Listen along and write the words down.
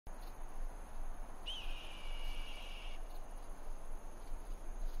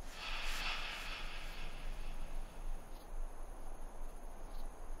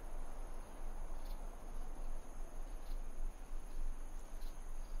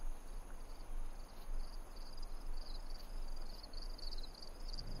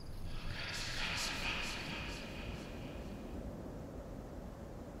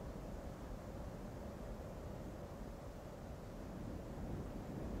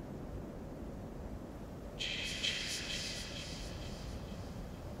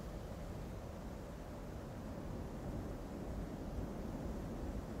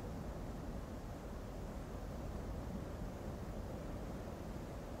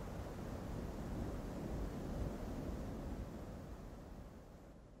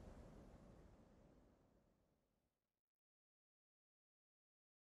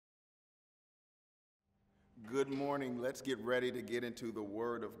Good morning. Let's get ready to get into the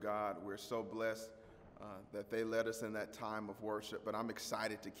Word of God. We're so blessed that they led us in that time of worship, but I'm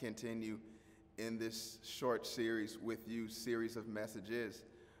excited to continue in this short series with you, series of messages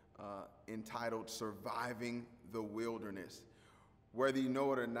entitled Surviving the Wilderness. Whether you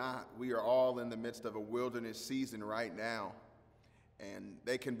know it or not, we are all in the midst of a wilderness season right now, and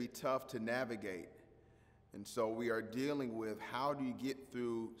they can be tough to navigate. And so we are dealing with how do you get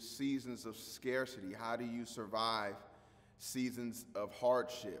through seasons of scarcity? How do you survive seasons of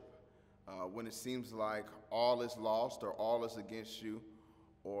hardship when it seems like all is lost or all is against you,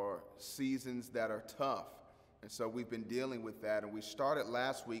 or seasons that are tough? And so we've been dealing with that. And we started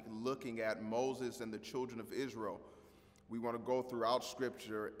last week looking at Moses and the children of Israel. We want to go throughout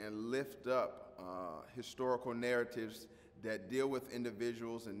Scripture and lift up historical narratives that deal with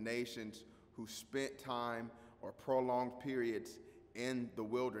individuals and nations who spent time or prolonged periods in the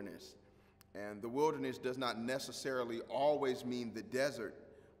wilderness. And the wilderness does not necessarily always mean the desert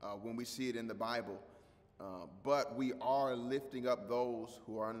when we see it in the Bible, but we are lifting up those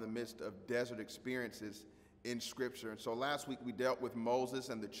who are in the midst of desert experiences in Scripture. And so last week we dealt with Moses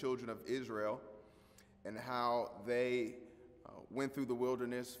and the children of Israel and how they went through the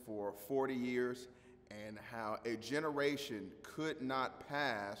wilderness for 40 years and how a generation could not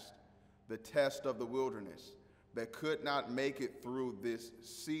pass the test of the wilderness, that could not make it through this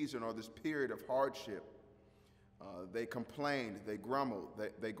season or this period of hardship. They complained, they grumbled,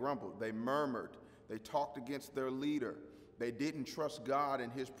 they murmured, they talked against their leader. They didn't trust God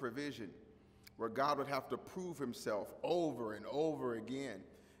and his provision, where God would have to prove himself over and over again.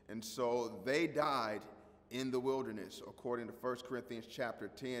 And so they died in the wilderness. According to 1 Corinthians chapter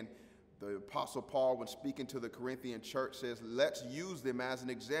 10, the Apostle Paul, when speaking to the Corinthian church, says, let's use them as an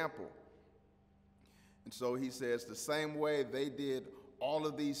example. And so he says the same way they did all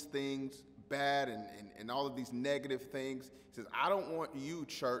of these things bad and all of these negative things, he says, I don't want you,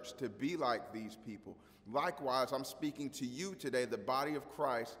 church, to be like these people. Likewise, I'm speaking to you today, the body of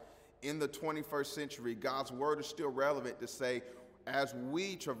Christ, in the 21st century. God's word is still relevant to say, as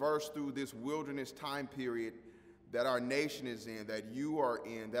we traverse through this wilderness time period that our nation is in, that you are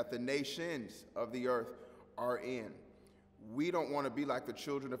in, that the nations of the earth are in, we don't want to be like the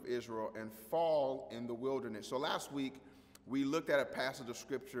children of Israel and fall in the wilderness. So last week, we looked at a passage of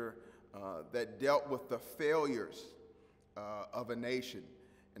Scripture that dealt with the failures of a nation.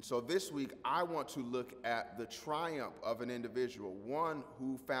 And so this week, I want to look at the triumph of an individual, one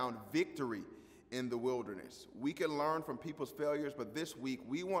who found victory in the wilderness. We can learn from people's failures, but this week,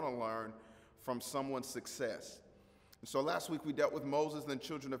 we want to learn from someone's success. And so last week, we dealt with Moses and the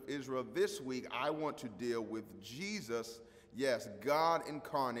children of Israel. This week, I want to deal with Jesus. Yes, God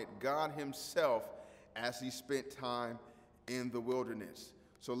incarnate, God himself, as he spent time in the wilderness.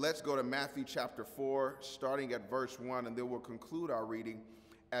 So let's go to Matthew chapter 4, starting at verse 1, and then we'll conclude our reading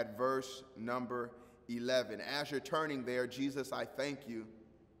at verse number 11. As you're turning there, Jesus, I thank you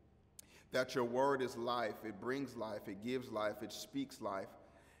that your word is life. It brings life, it gives life, it speaks life.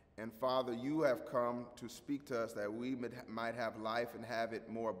 And Father, you have come to speak to us that we might have life and have it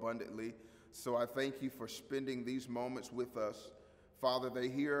more abundantly. So I thank you for spending these moments with us. Father, they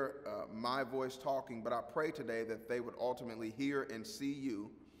hear my voice talking, but I pray today that they would ultimately hear and see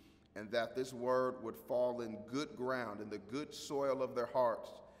you, and that this word would fall in good ground, in the good soil of their hearts,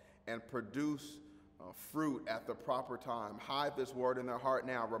 and produce fruit at the proper time. Hide this word in their heart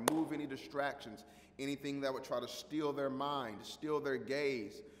now. Remove any distractions, anything that would try to steal their mind, steal their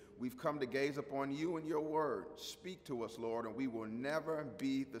gaze. We've come to gaze upon you and your word. Speak to us, Lord, and we will never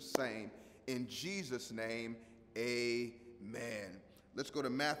be the same. In Jesus' name, amen. Let's go to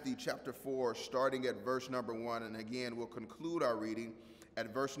Matthew chapter 4, starting at verse number 1. And again, we'll conclude our reading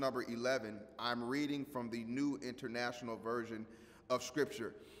at verse number 11. I'm reading from the New International Version of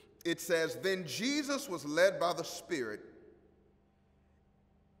Scripture. It says, Then Jesus was led by the Spirit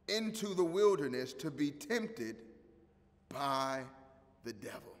into the wilderness to be tempted by the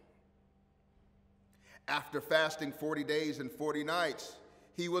devil. After fasting 40 days and 40 nights,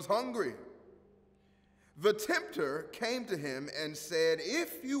 he was hungry. The tempter came to him and said,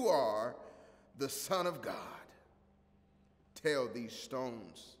 If you are the Son of God, tell these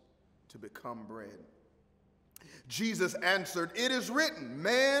stones to become bread. Jesus answered, It is written,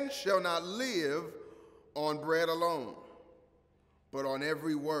 man shall not live on bread alone, but on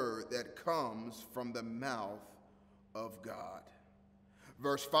every word that comes from the mouth of God.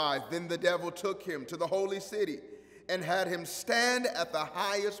 Verse 5, Then the devil took him to the holy city and had him stand at the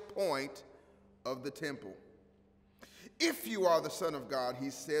highest point of the temple. If you are the Son of God,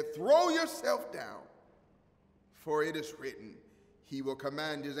 he said, throw yourself down, for it is written, he will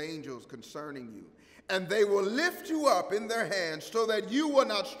command his angels concerning you, and they will lift you up in their hands so that you will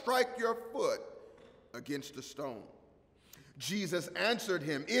not strike your foot against a stone. Jesus answered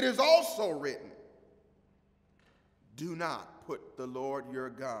him, it is also written, do not put the Lord your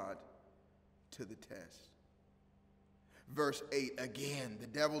God to the test. Verse 8, again, the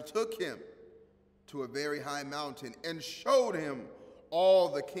devil took him to a very high mountain and showed him all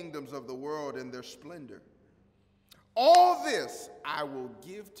the kingdoms of the world and their splendor. All this I will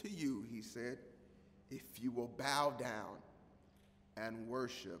give to you, he said, if you will bow down and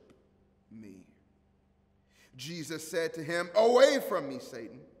worship me. Jesus said to him, away from me,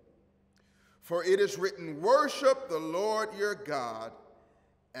 Satan, for it is written, worship the Lord your God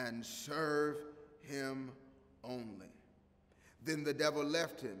and serve him only. Then the devil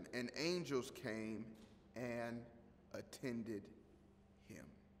left him, and angels came and attended him.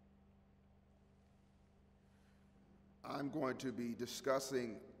 I'm going to be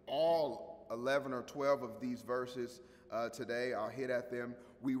discussing all 11 or 12 of these verses today. I'll hit at them.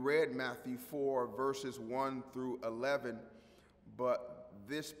 We read Matthew 4, verses 1 through 11, but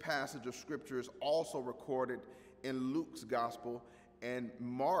this passage of Scripture is also recorded in Luke's Gospel, and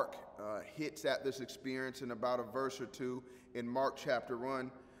Mark hits at this experience in about a verse or two in Mark chapter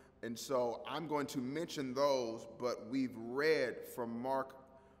 1. And so I'm going to mention those, but we've read from Mark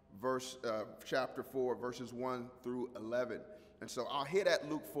chapter 4, verses 1 through 11. And so I'll hit at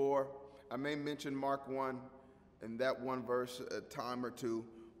Luke 4. I may mention Mark 1 and that one verse a time or two,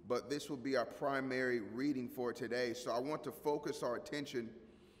 but this will be our primary reading for today. So I want to focus our attention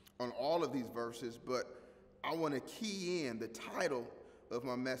on all of these verses, but I want to key in the title of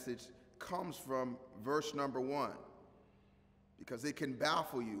my message comes from verse number 1, because it can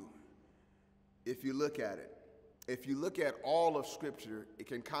baffle you if you look at it. If you look at all of Scripture, it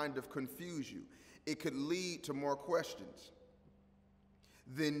can kind of confuse you. It could lead to more questions.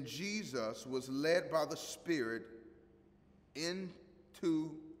 Then Jesus was led by the Spirit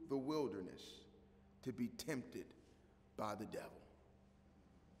into the wilderness to be tempted by the devil.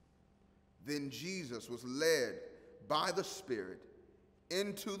 Then Jesus was led by the Spirit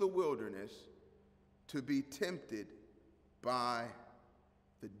into the wilderness to be tempted by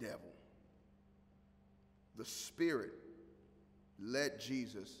the devil. The Spirit led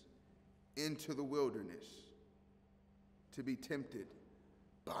Jesus into the wilderness to be tempted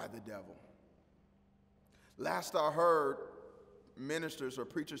by the devil. Last I heard, ministers or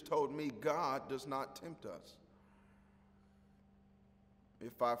preachers told me God does not tempt us.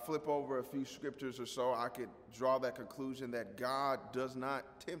 If I flip over a few scriptures or so, I could draw that conclusion that God does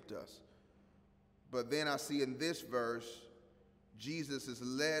not tempt us. But then I see in this verse, Jesus is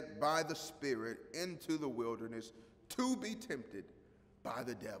led by the Spirit into the wilderness to be tempted by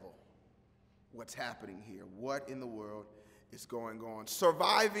the devil. What's happening here? What in the world is going on?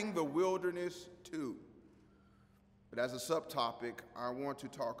 Surviving the wilderness too. But as a subtopic, I want to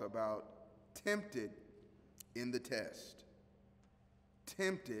talk about tempted in the test.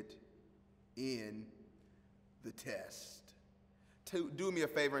 Tempted in the test. Do me a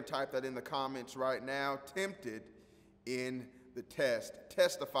favor and type that in the comments right now. Tempted in the test.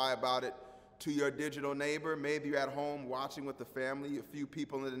 Testify about it to your digital neighbor. Maybe you're at home watching with the family, a few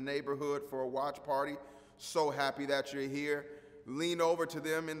people in the neighborhood for a watch party. So happy that you're here. Lean over to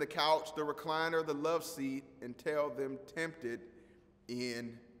them in the couch, the recliner, the love seat, and tell them tempted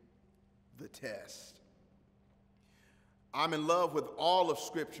in the test. I'm in love with all of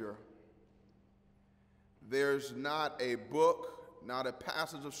Scripture. There's not a book, not a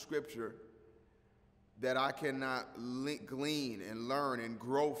passage of Scripture that I cannot glean and learn and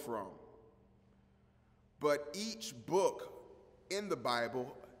grow from. But each book in the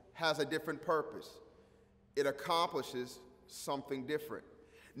Bible has a different purpose. It accomplishes something different.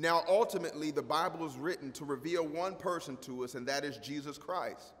 Now, ultimately, the Bible is written to reveal one person to us, and that is Jesus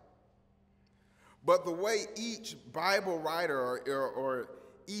Christ. But the way each Bible writer or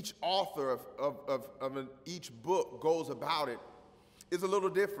each author of each book goes about it is a little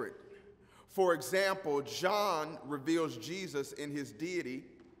different. For example, John reveals Jesus in his deity,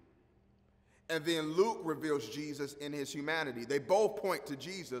 and then Luke reveals Jesus in his humanity. They both point to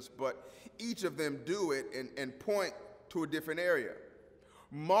Jesus, but each of them do it and point to a different area.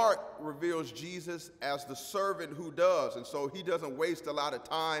 Mark reveals Jesus as the servant who does, and so he doesn't waste a lot of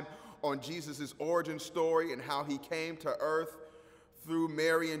time on Jesus' origin story and how he came to earth through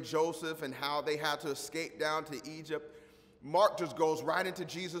Mary and Joseph and how they had to escape down to Egypt. Mark just goes right into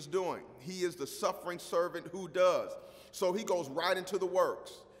Jesus doing. He is the suffering servant who does. So he goes right into the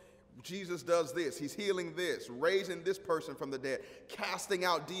works. Jesus does this. He's healing this, raising this person from the dead, casting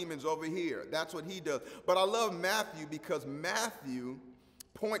out demons over here. That's what he does. But I love Matthew because Matthew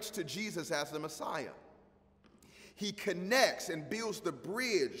points to Jesus as the Messiah. He connects and builds the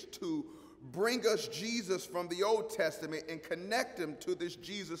bridge to bring us Jesus from the Old Testament and connect him to this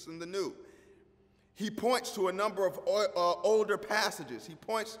Jesus in the New. He points to a number of older passages. He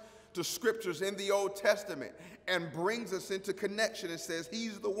points to scriptures in the Old Testament and brings us into connection and says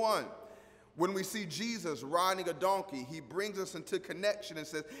he's the one. When we see Jesus riding a donkey, he brings us into connection and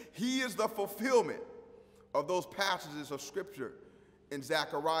says he is the fulfillment of those passages of scripture in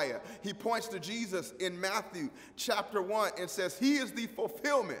Zechariah. He points to Jesus in Matthew chapter 1 and says he is the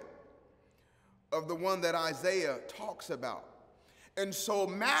fulfillment of the one that Isaiah talks about. And so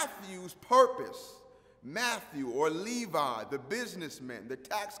Matthew's purpose, Matthew or Levi, the businessman, the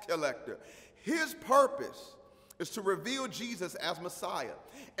tax collector, his purpose is to reveal Jesus as Messiah.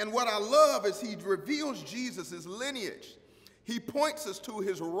 And what I love is he reveals Jesus' lineage. He points us to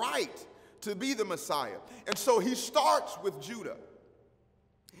his right to be the Messiah. And so he starts with Judah.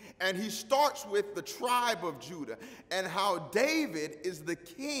 And he starts with the tribe of Judah and how David is the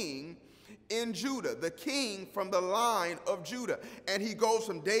king in Judah, the king from the line of Judah. And he goes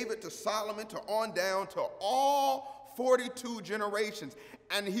from David to Solomon to on down to all 42 generations.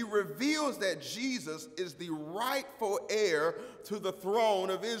 And he reveals that Jesus is the rightful heir to the throne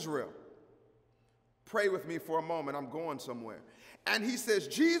of Israel. Pray with me for a moment. I'm going somewhere. And he says,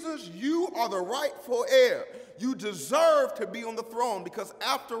 Jesus, you are the rightful heir. You deserve to be on the throne because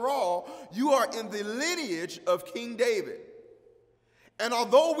after all, you are in the lineage of King David. And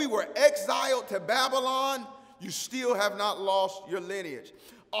although we were exiled to Babylon, you still have not lost your lineage.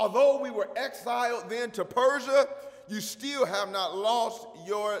 Although we were exiled then to Persia, you still have not lost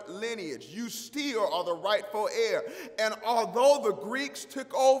your lineage. You still are the rightful heir. And although the Greeks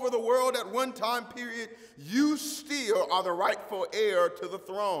took over the world at one time period, you still are the rightful heir to the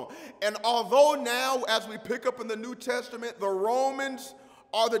throne. And although now, as we pick up in the New Testament, the Romans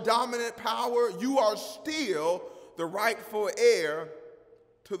are the dominant power, you are still the rightful heir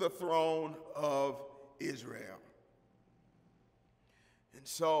to the throne of Israel. And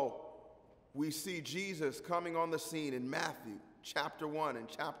so we see Jesus coming on the scene in Matthew chapter 1 and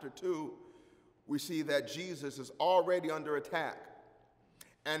chapter 2. We see that Jesus is already under attack,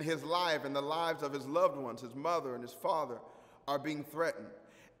 and his life and the lives of his loved ones, his mother and his father, are being threatened.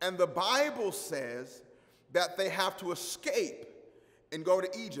 And the Bible says that they have to escape and go to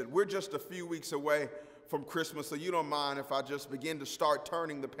Egypt. We're just a few weeks away from Christmas, so you don't mind if I just begin to start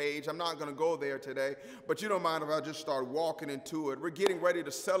turning the page. I'm not going to go there today, but you don't mind if I just start walking into it. We're getting ready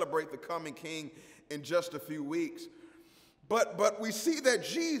to celebrate the coming King in just a few weeks. But we see that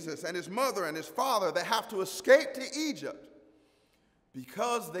Jesus and his mother and his father, they have to escape to Egypt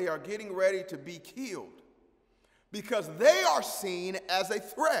because they are getting ready to be killed, because they are seen as a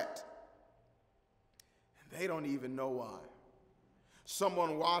threat, and they don't even know why.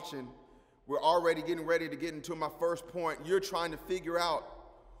 Someone watching, we're already getting ready to get into my first point. You're trying to figure out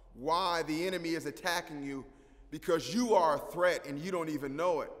why the enemy is attacking you because you are a threat and you don't even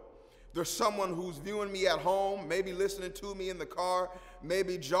know it. There's someone who's viewing me at home, maybe listening to me in the car,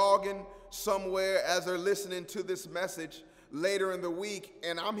 maybe jogging somewhere as they're listening to this message later in the week,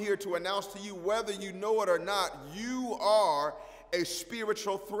 and I'm here to announce to you, whether you know it or not, you are a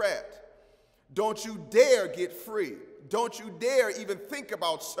spiritual threat. Don't you dare get free. Don't you dare even think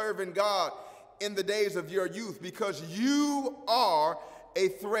about serving God in the days of your youth, because you are a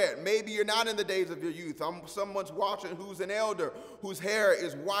threat. Maybe you're not in the days of your youth. Someone's watching who's an elder, whose hair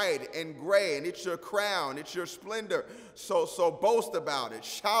is white and gray, and it's your crown, it's your splendor. So boast about it,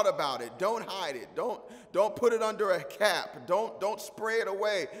 shout about it, don't hide it, don't put it under a cap, don't spray it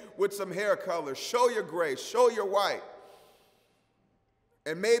away with some hair color. Show your gray, show your white.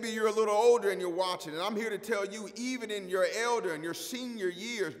 And maybe you're a little older and you're watching, and I'm here to tell you, even in your elder and your senior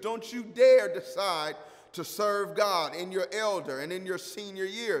years, don't you dare decide to serve God in your elder and in your senior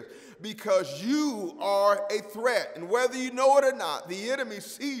years, because you are a threat. And whether you know it or not, the enemy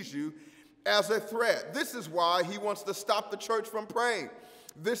sees you as a threat. This is why he wants to stop the church from praying.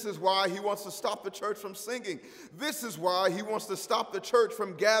 This is why he wants to stop the church from singing. This is why he wants to stop the church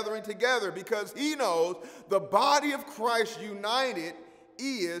from gathering together, because he knows the body of Christ united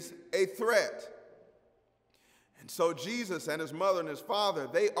is a threat. And so Jesus and his mother and his father,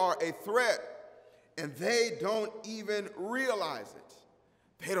 they are a threat, and they don't even realize it.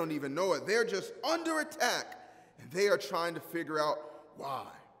 They don't even know it. They're just under attack, and they are trying to figure out why.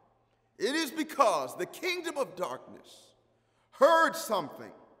 It is because the kingdom of darkness heard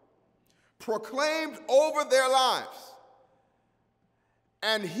something proclaimed over their lives,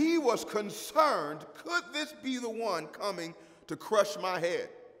 and he was concerned, could this be the one coming to crush my head?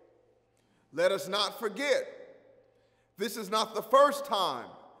 Let us not forget, This is not the first time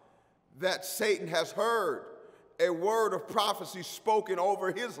that Satan has heard a word of prophecy spoken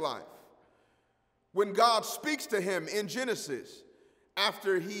over his life. When God speaks to him in Genesis,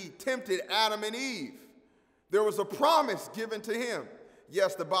 after he tempted Adam and Eve, there was a promise given to him.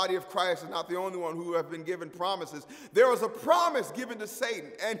 Yes, the body of Christ is not the only one who have been given promises. There was a promise given to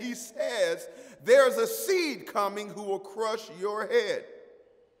Satan, and he says, there's a seed coming who will crush your head.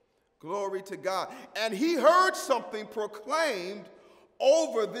 Glory to God. And he heard something proclaimed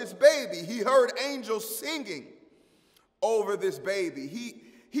over this baby. He heard angels singing over this baby.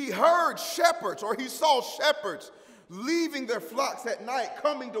 He heard shepherds, or he saw shepherds leaving their flocks at night,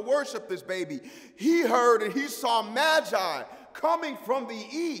 coming to worship this baby. He heard and he saw magi coming from the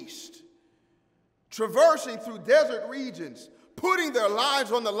east, traversing through desert regions, putting their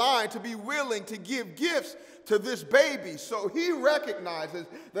lives on the line to be willing to give gifts to this baby. So he recognizes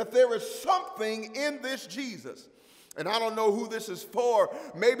that there is something in this Jesus. And I don't know who this is for.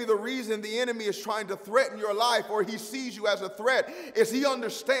 Maybe the reason the enemy is trying to threaten your life, or he sees you as a threat, is he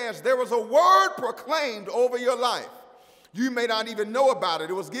understands there was a word proclaimed over your life. You may not even know about it.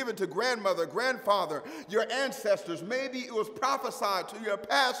 It was given to grandmother, grandfather, your ancestors. Maybe it was prophesied to your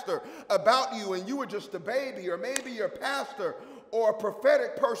pastor about you and you were just a baby, or maybe your pastor or a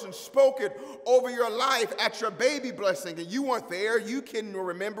prophetic person spoke it over your life at your baby blessing, and you weren't there, you couldn't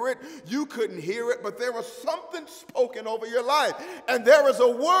remember it, you couldn't hear it, but there was something spoken over your life, and there is a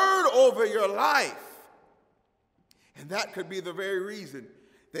word over your life. And that could be the very reason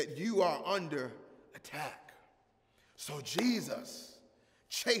that you are under attack. So Jesus,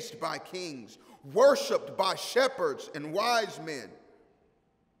 chased by kings, worshiped by shepherds and wise men,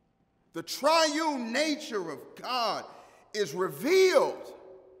 the triune nature of God is revealed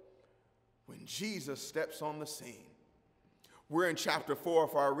when Jesus steps on the scene. We're in chapter 4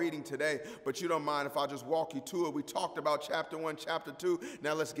 of our reading today, but you don't mind if I just walk you to it. We talked about chapter 1, chapter 2.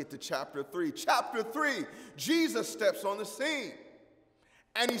 Now let's get to chapter 3. Chapter 3, Jesus steps on the scene,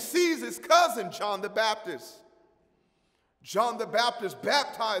 and he sees his cousin, John the Baptist. John the Baptist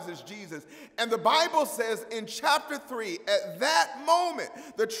baptizes Jesus, and the Bible says in chapter 3, at that moment,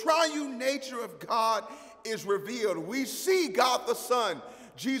 the triune nature of God is revealed. We see God the Son,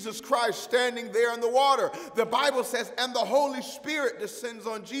 Jesus Christ, standing there in the water. The Bible says, and the Holy Spirit descends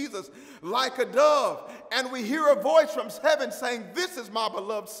on Jesus like a dove. And we hear a voice from heaven saying, this is my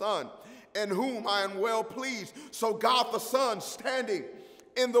beloved Son, in whom I am well pleased. So God the Son standing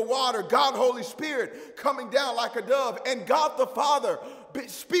in the water, God Holy Spirit coming down like a dove, and God the Father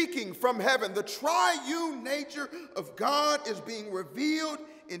speaking from heaven. The triune nature of God is being revealed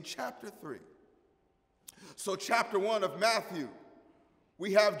in chapter 3. So chapter 1 of Matthew,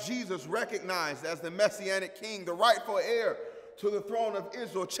 we have Jesus recognized as the Messianic King, the rightful heir to the throne of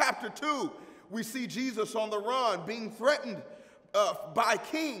Israel. Chapter 2, we see Jesus on the run, being threatened by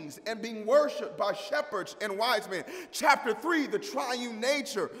kings and being worshiped by shepherds and wise men. Chapter 3, the triune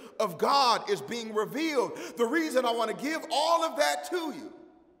nature of God is being revealed. The reason I want to give all of that to you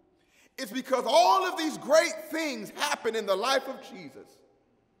is because all of these great things happen in the life of Jesus.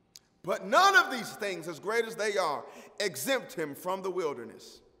 But none of these things, as great as they are, exempt him from the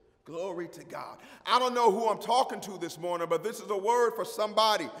wilderness. Glory to God. I don't know who I'm talking to this morning, but this is a word for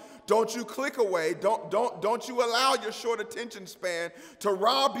somebody. Don't you click away. Don't you allow your short attention span to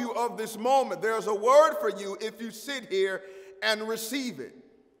rob you of this moment. There's a word for you if you sit here and receive it.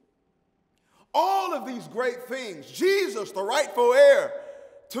 All of these great things, Jesus, the rightful heir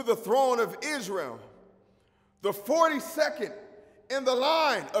to the throne of Israel, the 42nd in the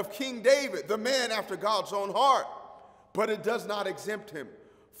line of King David, the man after God's own heart, but it does not exempt him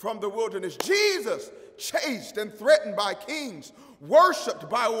from the wilderness. Jesus, chased and threatened by kings, worshiped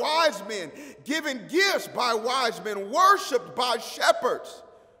by wise men, given gifts by wise men, worshiped by shepherds,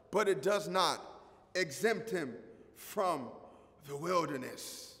 but it does not exempt him from the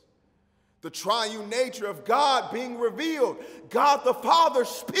wilderness. The triune nature of God being revealed, God the Father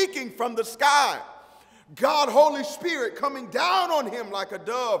speaking from the sky, God Holy Spirit coming down on him like a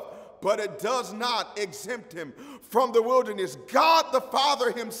dove, but it does not exempt him from the wilderness. God the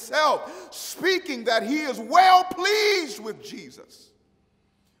Father himself speaking that he is well pleased with Jesus,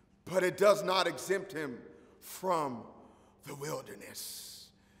 but it does not exempt him from the wilderness.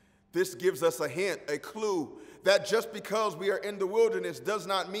 This gives us a hint, a clue, that just because we are in the wilderness does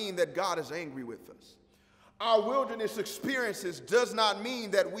not mean that God is angry with us. Our wilderness experiences does not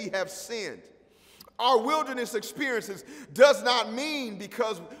mean that we have sinned. Our wilderness experiences does not mean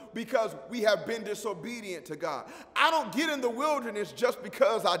because we have been disobedient to God. I don't get in the wilderness just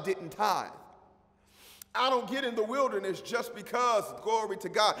because I didn't tithe. I don't get in the wilderness just because, glory to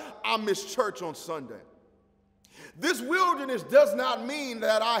God, I missed church on Sunday. This wilderness does not mean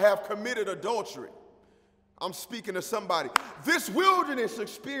that I have committed adultery. I'm speaking to somebody. This wilderness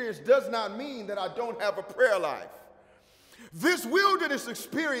experience does not mean that I don't have a prayer life. This wilderness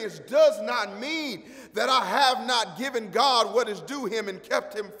experience does not mean that I have not given God what is due him and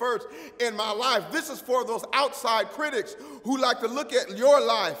kept him first in my life. This is for those outside critics who like to look at your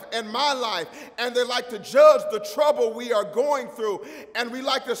life and my life, and they like to judge the trouble we are going through. And they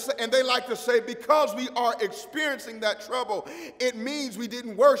like to say, because we are experiencing that trouble, it means we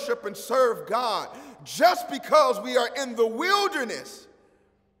didn't worship and serve God. Just because we are in the wilderness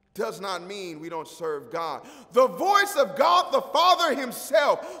does not mean we don't serve God. The voice of God the Father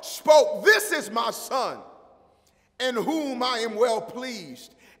himself spoke, "This is my Son, in whom I am well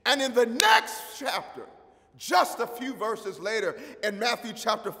pleased." And in the next chapter, just a few verses later, in Matthew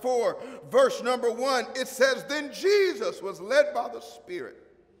chapter 4, verse number 1, it says, "Then Jesus was led by the Spirit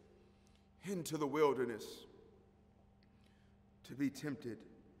into the wilderness to be tempted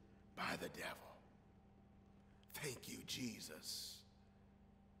by the devil." Thank you, Jesus.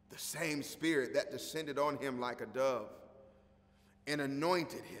 The same Spirit that descended on him like a dove and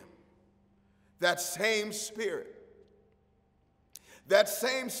anointed him. That same Spirit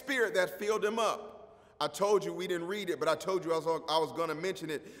that filled him up. I told you we didn't read it, but I told you I was going to mention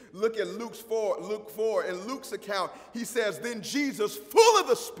it. Look at Luke 4. In Luke's account, he says, "Then Jesus, full of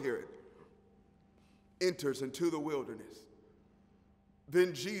the Spirit, enters into the wilderness."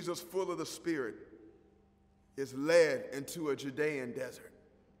 Then Jesus, full of the Spirit, is led into a Judean desert.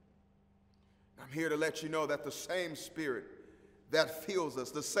 I'm here to let you know that the same Spirit that fills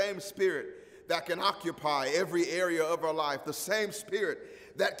us, the same Spirit that can occupy every area of our life, the same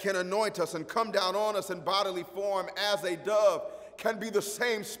Spirit that can anoint us and come down on us in bodily form as a dove, can be the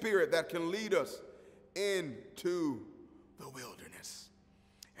same Spirit that can lead us into the wilderness.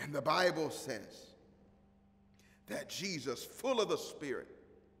 And the Bible says that Jesus, full of the Spirit,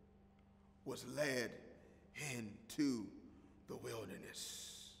 was led into the wilderness.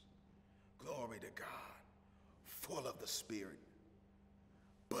 Glory to God. Full of the Spirit,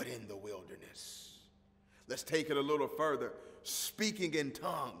 but in the wilderness. Let's take it a little further. Speaking in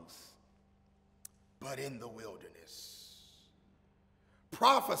tongues, but in the wilderness.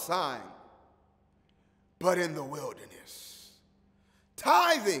 Prophesying, but in the wilderness.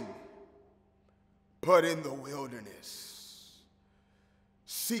 Tithing, but in the wilderness.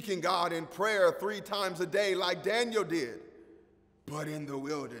 Seeking God in prayer 3 times a day like Daniel did, but in the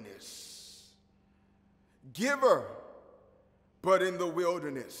wilderness. Giver, but in the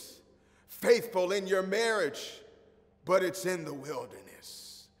wilderness. Faithful in your marriage, but it's in the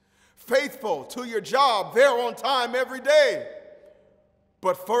wilderness. Faithful to your job, there on time every day,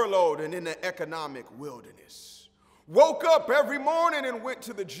 but furloughed and in the economic wilderness. Woke up every morning and went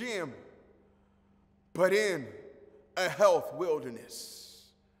to the gym, but in a health wilderness.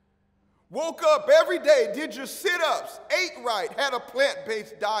 Woke up every day, did your sit-ups, ate right, had a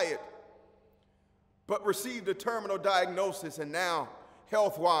plant-based diet, but received a terminal diagnosis, and now,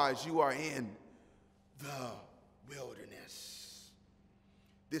 health-wise, you are in the wilderness.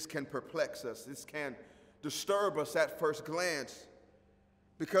 This can perplex us. This can disturb us at first glance.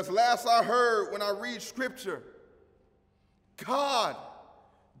 Because last I heard when I read Scripture, God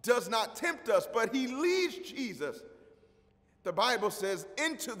does not tempt us, but he leads Jesus, the Bible says,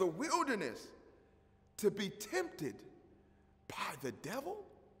 into the wilderness to be tempted by the devil.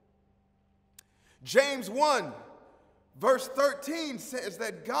 James 1, verse 13 says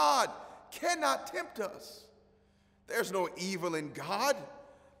that God cannot tempt us. There's no evil in God.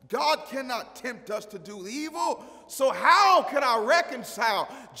 God cannot tempt us to do evil. So how can I reconcile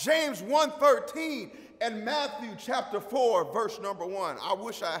James 1:13 and Matthew chapter 4, verse number 1? I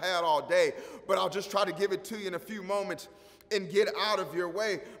wish I had all day, but I'll just try to give it to you in a few moments and get out of your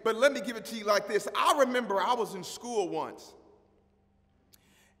way. But let me give it to you like this. I remember I was in school once,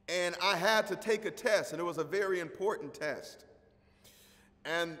 and I had to take a test, and it was a very important test.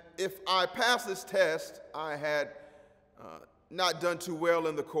 And if I passed this test, I had not done too well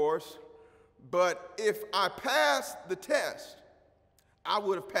in the course. But if I passed the test, I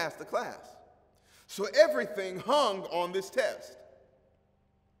would have passed the class. So everything hung on this test.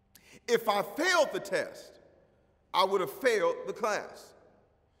 If I failed the test, I would have failed the class.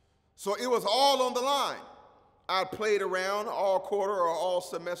 So it was all on the line. I played around all quarter or all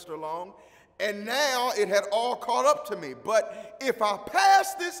semester long, and now it had all caught up to me. But if I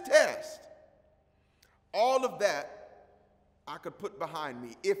passed this test, all of that I could put behind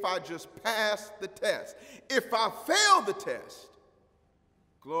me if I just passed the test. If I failed the test,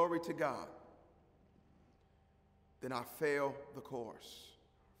 glory to God, then I failed the course.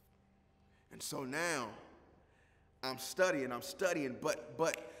 And so now I'm studying,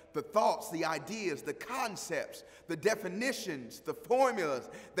 but the thoughts, the ideas, the concepts, the definitions, the formulas,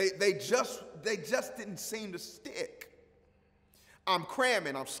 they just didn't seem to stick. I'm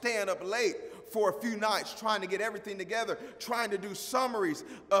cramming, I'm staying up late for a few nights trying to get everything together, trying to do summaries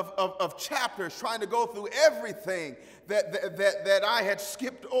of chapters, trying to go through everything that I had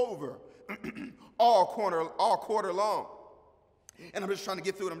skipped over all quarter long. And I'm just trying to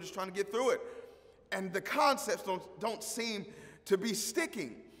get through it. And the concepts don't seem to be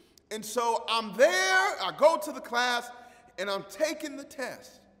sticking. And so I'm there, I go to the class, and I'm taking the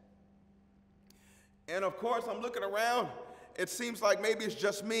test. And of course, I'm looking around. It seems like maybe it's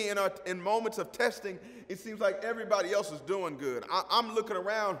just me. In moments of testing, it seems like everybody else is doing good. I'm looking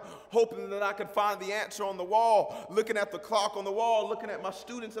around, hoping that I can find the answer on the wall, looking at the clock on the wall, looking at my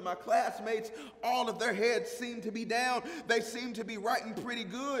students and my classmates. All of their heads seem to be down. They seem to be writing pretty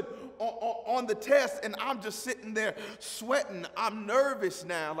good on the test, and I'm just sitting there sweating. I'm nervous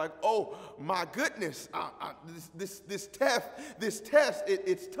now, like, oh my goodness, this test,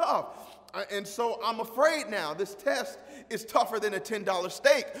 it's tough. And so I'm afraid now. This test is tougher than a $10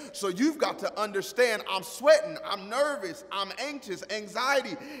 steak. So you've got to understand, I'm sweating, I'm nervous, I'm anxious,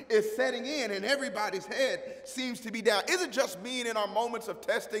 anxiety is setting in, and everybody's head seems to be down. Is it just me, and in our moments of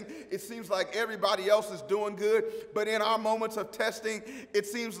testing, it seems like everybody else is doing good, but in our moments of testing, it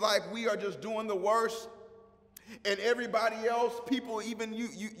seems like we are just doing the worst? And everybody else, people even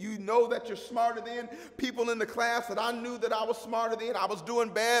you know that you're smarter than, people in the class that I knew that I was smarter than, I was doing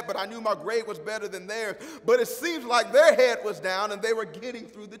bad, but I knew my grade was better than theirs. But it seems like their head was down and they were getting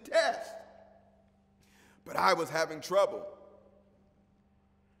through the test. But I was having trouble.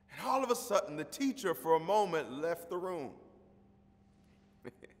 And all of a sudden, the teacher for a moment left the room.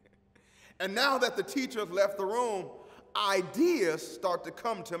 And now that the teacher has left the room, ideas start to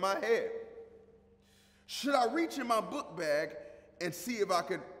come to my head. Should I reach in my book bag and see if I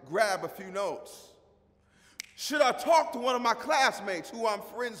could grab a few notes? Should I talk to one of my classmates who I'm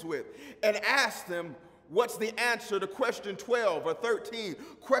friends with and ask them what's the answer to question 12 or 13,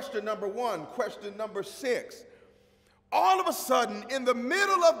 question number 1, question number 6? All of a sudden, in the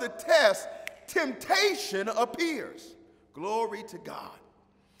middle of the test, temptation appears. Glory to God.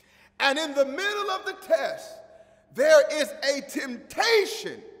 And in the middle of the test, there is a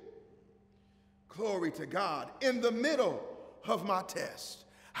temptation. Glory to God, in the middle of my test.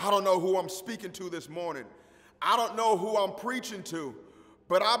 I don't know who I'm speaking to this morning. I don't know who I'm preaching to,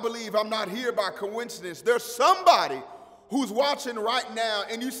 but I believe I'm not here by coincidence. There's somebody who's watching right now,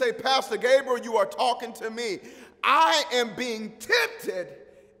 and you say, Pastor Gabriel, you are talking to me. I am being tempted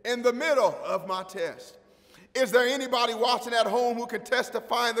in the middle of my test. Is there anybody watching at home who can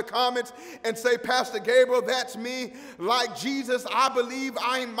testify in the comments and say, Pastor Gabriel, that's me. Like Jesus, I believe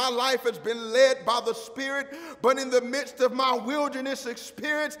my life has been led by the Spirit, but in the midst of my wilderness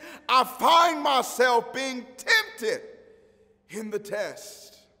experience, I find myself being tempted in the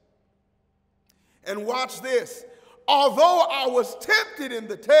test. And watch this. Although I was tempted in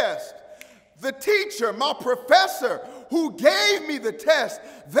the test, the teacher, my professor, who gave me the test,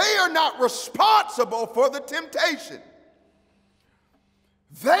 they are not responsible for the temptation.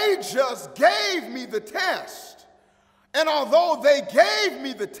 They just gave me the test. And although they gave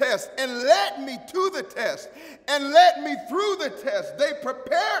me the test and led me to the test and led me through the test, they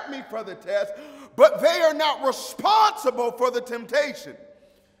prepared me for the test, but they are not responsible for the temptation.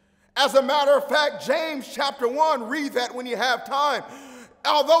 As a matter of fact, James chapter 1, read that when you have time.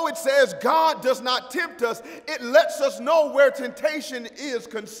 Although it says God does not tempt us, it lets us know where temptation is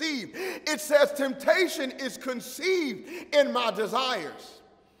conceived. It says temptation is conceived in my desires.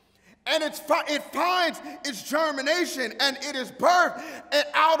 And it finds its germination and it is birthed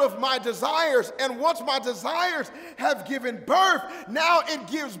out of my desires. And once my desires have given birth, now it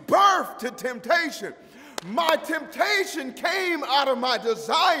gives birth to temptation. My temptation came out of my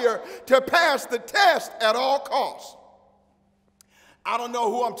desire to pass the test at all costs. I don't know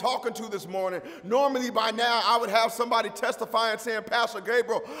who I'm talking to this morning. Normally by now I would have somebody testifying saying, Pastor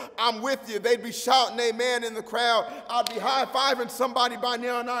Gabriel, I'm with you. They'd be shouting amen in the crowd. I'd be high-fiving somebody by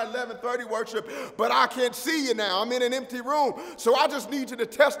now in our 11:30 worship, but I can't see you now. I'm in an empty room. So I just need you to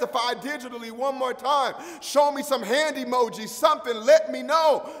testify digitally one more time. Show me some hand emojis, something. Let me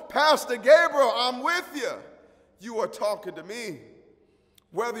know. Pastor Gabriel, I'm with you. You are talking to me.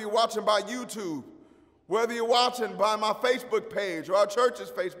 Whether you're watching by YouTube, whether you're watching by my Facebook page or our church's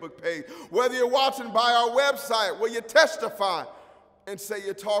Facebook page, whether you're watching by our website where you testify and say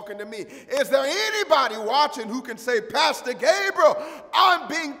you're talking to me. Is there anybody watching who can say, Pastor Gabriel, I'm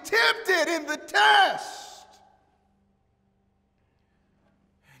being tempted in the test?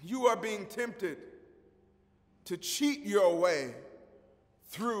 You are being tempted to cheat your way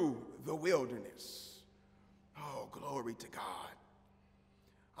through the wilderness. Oh, glory to God.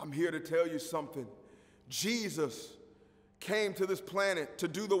 I'm here to tell you something. Jesus came to this planet to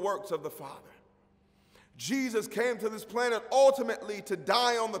do the works of the Father. Jesus came to this planet ultimately to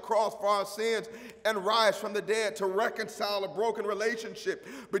die on the cross for our sins and rise from the dead to reconcile a broken relationship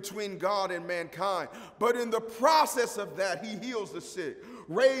between God and mankind. But in the process of that, he heals the sick,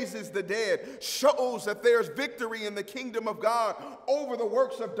 raises the dead, shows that there's victory in the kingdom of God over the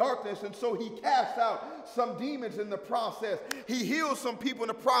works of darkness. And so he casts out some demons in the process. He heals some people in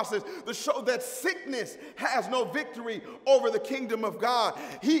the process to show that sickness has no victory over the kingdom of God.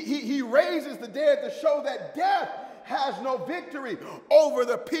 He raises the dead to show that death has no victory over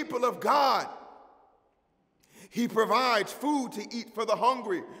the people of God. He provides food to eat for the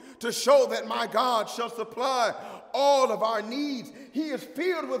hungry to show that my God shall supply all of our needs. He is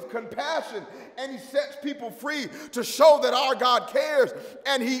filled with compassion and he sets people free to show that our God cares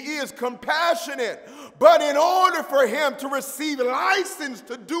and he is compassionate. But in order for him to receive license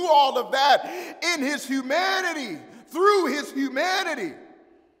to do all of that in his humanity, through his humanity,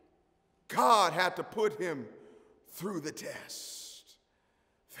 God had to put him through the test.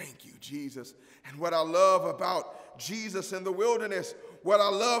 Thank you, Jesus. And what I love about Jesus in the wilderness, what I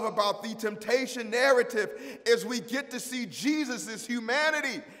love about the temptation narrative is we get to see Jesus'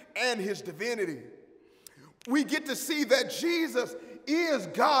 humanity and his divinity. We get to see that Jesus is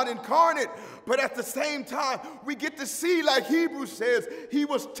God incarnate, but at the same time, we get to see, like Hebrews says, he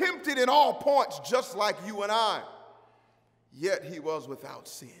was tempted in all points just like you and I, yet he was without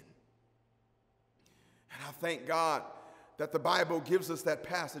sin. And I thank God that the Bible gives us that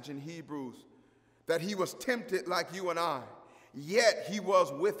passage in Hebrews, that he was tempted like you and I, yet he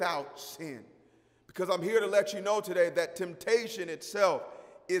was without sin. Because I'm here to let you know today that temptation itself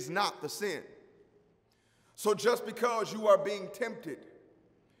is not the sin. So just because you are being tempted,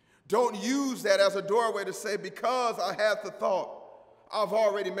 don't use that as a doorway to say, because I had the thought, I've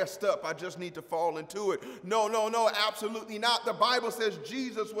already messed up, I just need to fall into it. No, absolutely not. The Bible says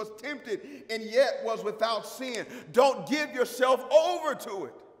Jesus was tempted and yet was without sin. Don't give yourself over to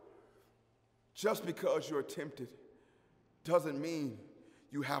it. Just because you're tempted doesn't mean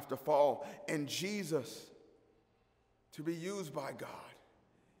you have to fall. And Jesus, to be used by God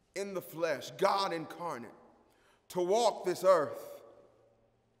in the flesh, God incarnate, to walk this earth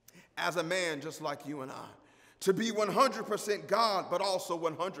as a man just like you and I, to be 100% God but also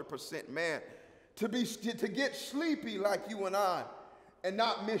 100% man, to get sleepy like you and I and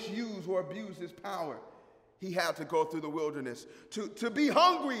not misuse or abuse his power. He had to go through the wilderness. To be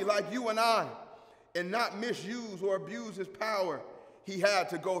hungry like you and I and not misuse or abuse his power, he had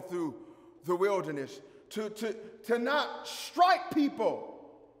to go through the wilderness. To not strike people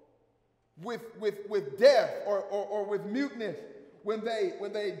with death or with muteness when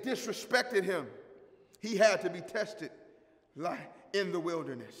they disrespected him, he had to be tested like in the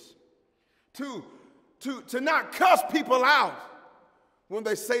wilderness. To not cuss people out when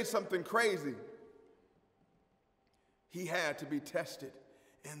they say something crazy, he had to be tested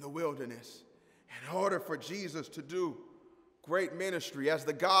in the wilderness. In order for Jesus to do great ministry as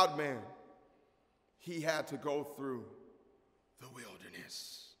the God-man, he had to go through the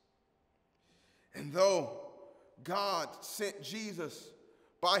wilderness. And though God sent Jesus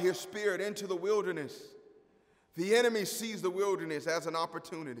by his Spirit into the wilderness, the enemy sees the wilderness as an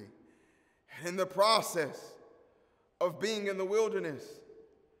opportunity. And in the process of being in the wilderness,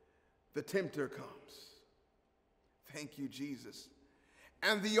 the tempter comes. Thank you, Jesus.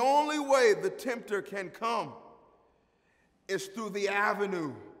 And the only way the tempter can come is through the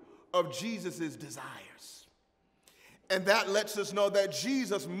avenue of Jesus' desires. And that lets us know that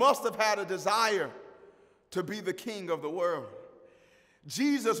Jesus must have had a desire to be the king of the world.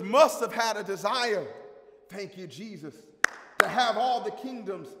 Jesus must have had a desire, thank you, Jesus, to have all the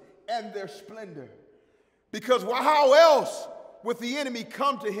kingdoms and their splendor. Because how else would the enemy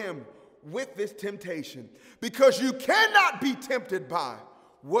come to him with this temptation? Because you cannot be tempted by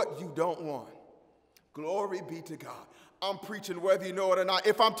what you don't want. Glory be to God. I'm preaching whether you know it or not.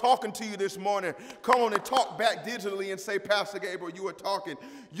 If I'm talking to you this morning, come on and talk back digitally and say, Pastor Gabriel, you were talking.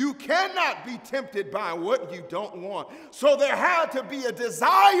 You cannot be tempted by what you don't want. So there had to be a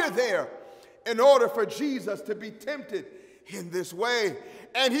desire there in order for Jesus to be tempted in this way.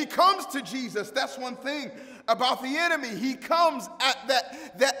 And he comes to Jesus. That's one thing about the enemy. He comes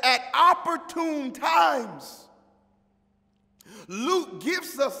at opportune times. Luke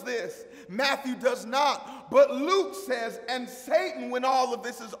gives us this. Matthew does not. But Luke says, and Satan, when all of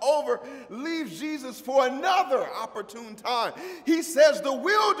this is over, leaves Jesus for another opportune time. He says, the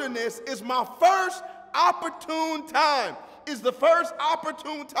wilderness is my first opportune time is the first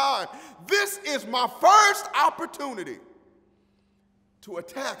opportune time. This is my first opportunity to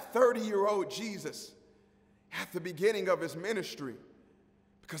attack 30-year-old Jesus at the beginning of his ministry.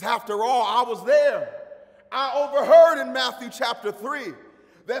 Because after all, I was there. I overheard in Matthew chapter 3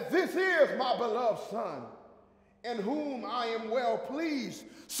 that this is my beloved Son, in whom I am well pleased.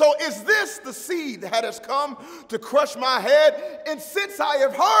 So is this the seed that has come to crush my head? And since I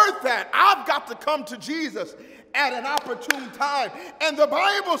have heard that, I've got to come to Jesus at an opportune time. And the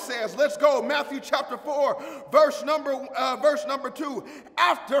Bible says, let's go, Matthew chapter 4, verse number 2.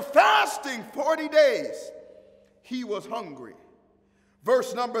 After fasting 40 days, he was hungry.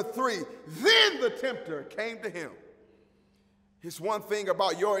 Verse number 3, then the tempter came to him. It's one thing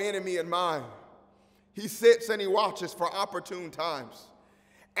about your enemy and mine. He sits and he watches for opportune times.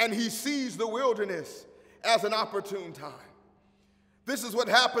 And he sees the wilderness as an opportune time. This is what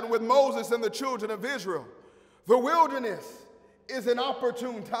happened with Moses and the children of Israel. The wilderness is an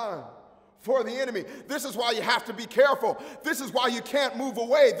opportune time for the enemy. This is why you have to be careful. This is why you can't move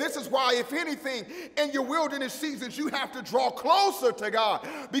away. This is why, if anything, in your wilderness seasons, you have to draw closer to God,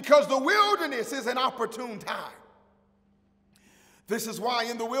 because the wilderness is an opportune time. This is why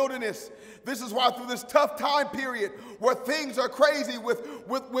in the wilderness, this is why through this tough time period where things are crazy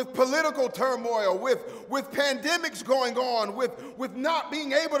with political turmoil, with pandemics going on, with not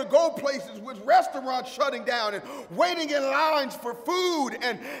being able to go places, with restaurants shutting down and waiting in lines for food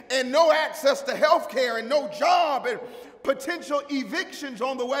and no access to health care and no job and potential evictions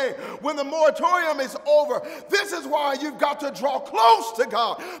on the way, when the moratorium is over, this is why you've got to draw close to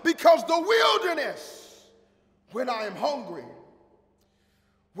God, because the wilderness, when I am hungry,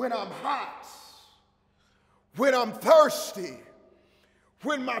 when I'm hot, when I'm thirsty,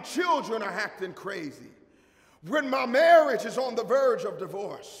 when my children are acting crazy, when my marriage is on the verge of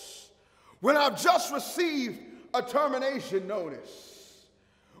divorce, when I've just received a termination notice,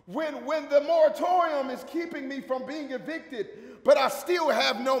 when the moratorium is keeping me from being evicted, but I still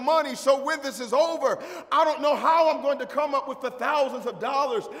have no money. So when this is over, I don't know how I'm going to come up with the thousands of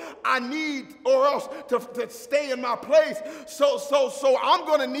dollars I need or else to stay in my place. So I'm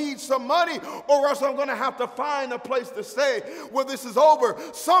going to need some money, or else I'm going to have to find a place to stay when this is over.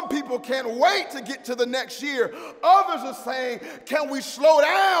 Some people can't wait to get to the next year. Others are saying, can we slow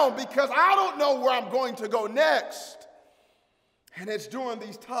down, because I don't know where I'm going to go next. And it's during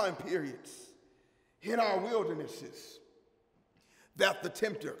these time periods in our wildernesses that the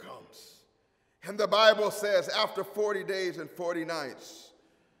tempter comes. And the Bible says after 40 days and 40 nights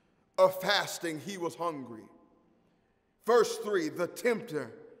of fasting, he was hungry. Verse 3, the tempter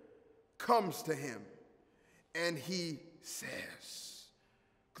comes to him and he says,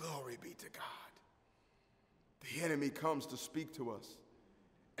 glory be to God. The enemy comes to speak to us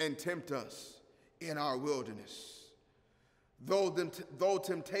and tempt us in our wilderness. Though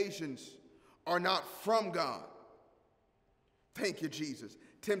temptations are not from God, thank you, Jesus.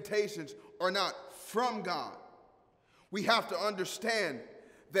 Temptations are not from God. We have to understand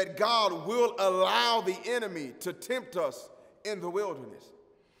that God will allow the enemy to tempt us in the wilderness.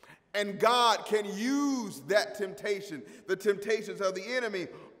 And God can use that temptation, the temptations of the enemy,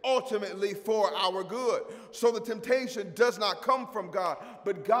 ultimately for our good. So the temptation does not come from God,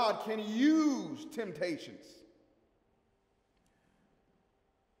 but God can use temptations.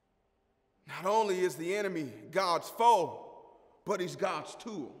 Not only is the enemy God's foe, but he's God's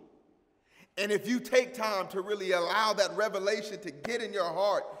tool. And if you take time to really allow that revelation to get in your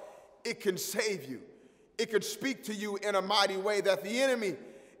heart, it can save you. It could speak to you in a mighty way that the enemy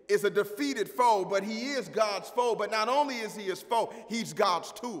is a defeated foe, but he is God's foe. But not only is he his foe, he's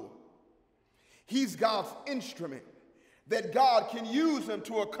God's tool. He's God's instrument that God can use him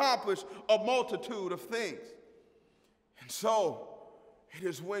to accomplish a multitude of things. And so, it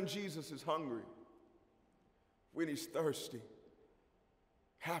is when Jesus is hungry, when he's thirsty,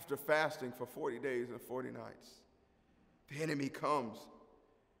 after fasting for 40 days and 40 nights, the enemy comes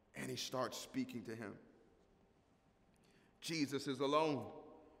and he starts speaking to him. Jesus is alone.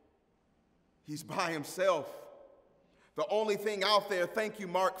 He's by himself. The only thing out there, thank you,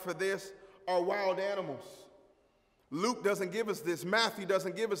 Mark, for this, are wild animals. Luke doesn't give us this, Matthew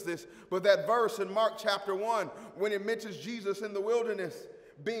doesn't give us this, but that verse in Mark chapter 1, when it mentions Jesus in the wilderness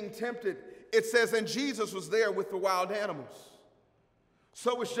being tempted, it says, and Jesus was there with the wild animals.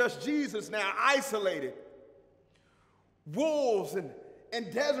 So it's just Jesus now, isolated. Wolves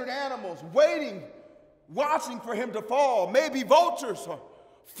and desert animals waiting, watching for him to fall. Maybe vultures are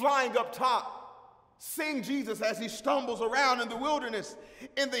flying up top, seeing Jesus as he stumbles around in the wilderness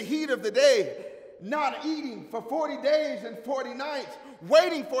in the heat of the day. not eating for 40 days and 40 nights,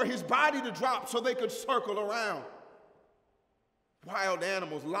 waiting for his body to drop so they could circle around. Wild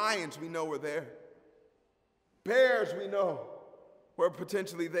animals, lions we know were there. Bears we know were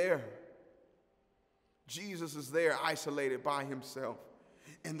potentially there. Jesus is there isolated by himself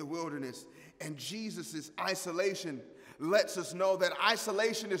in the wilderness. And Jesus' isolation lets us know that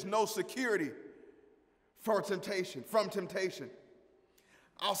isolation is no security from temptation.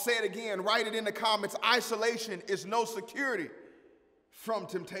 I'll say it again, write it in the comments. Isolation is no security from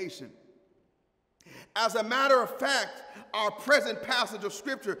temptation. As a matter of fact, our present passage of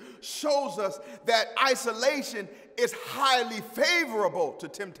Scripture shows us that isolation is highly favorable to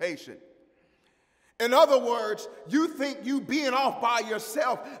temptation. In other words, you think you being off by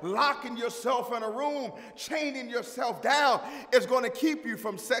yourself, locking yourself in a room, chaining yourself down is going to keep you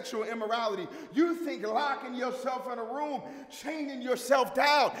from sexual immorality. You think locking yourself in a room, chaining yourself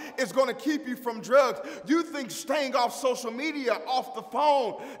down is going to keep you from drugs. You think staying off social media, off the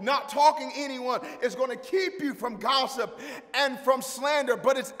phone, not talking to anyone is going to keep you from gossip and from slander.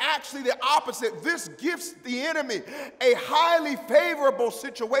 But it's actually the opposite. This gives the enemy a highly favorable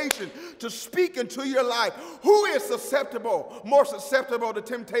situation to speak into your life. Who is more susceptible to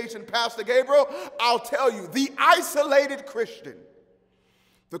temptation, Pastor Gabriel? I'll tell you, the isolated Christian.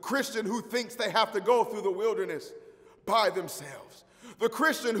 The Christian who thinks they have to go through the wilderness by themselves. The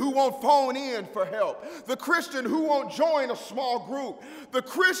Christian who won't phone in for help. The Christian who won't join a small group. The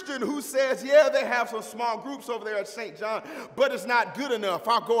Christian who says, yeah, they have some small groups over there at St. John, but it's not good enough.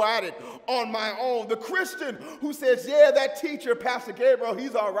 I'll go at it on my own. The Christian who says, yeah, that teacher, Pastor Gabriel,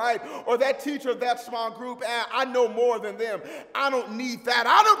 he's all right. Or that teacher of that small group, I know more than them. I don't need that.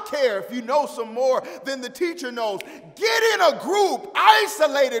 I don't care if you know some more than the teacher knows. Get in a group.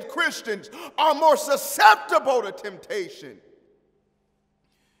 Isolated Christians are more susceptible to temptation.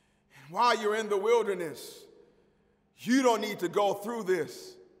 While you're in the wilderness, you don't need to go through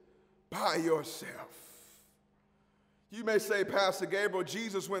this by yourself. You may say, Pastor Gabriel,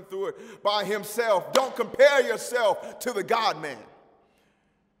 Jesus went through it by himself. Don't compare yourself to the God-man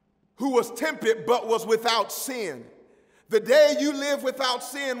who was tempted but was without sin. The day you live without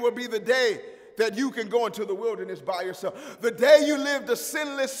sin will be the day that you can go into the wilderness by yourself. The day you live the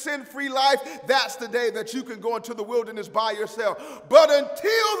sinless, sin-free life, that's the day that you can go into the wilderness by yourself. But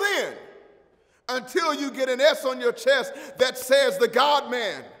until then, until you get an S on your chest that says the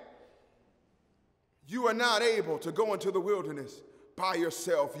God-man, you are not able to go into the wilderness by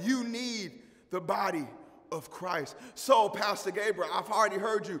yourself. You need the body of Christ. So, Pastor Gabriel, I've already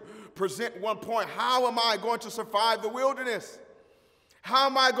heard you present one point. How am I going to survive the wilderness? How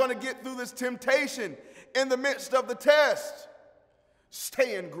am I going to get through this temptation in the midst of the test?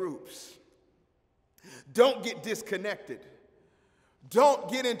 Stay in groups. Don't get disconnected. Don't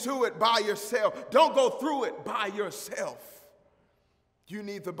get into it by yourself. Don't go through it by yourself. You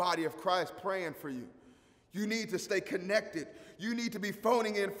need the body of Christ praying for you. You need to stay connected. You need to be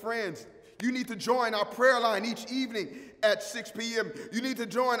phoning in friends. You need to join our prayer line each evening at 6 p.m. You need to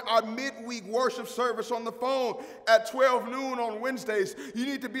join our midweek worship service on the phone at 12 noon on Wednesdays. You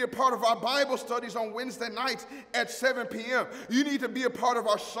need to be a part of our Bible studies on Wednesday nights at 7 p.m. You need to be a part of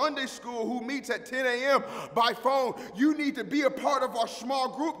our Sunday school who meets at 10 a.m. by phone. You need to be a part of our small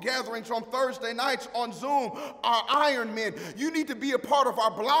group gatherings on Thursday nights on Zoom, our Iron Men. You need to be a part of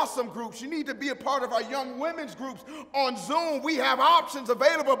our Blossom groups. You need to be a part of our Young Women's groups on Zoom. We have options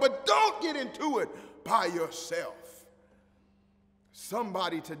available, but don't get into it by yourself.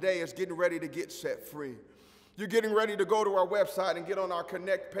 Somebody today is getting ready to get set free. You're getting ready to go to our website and get on our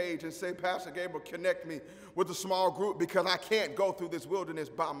Connect page and say, Pastor Gabriel, connect me with a small group because I can't go through this wilderness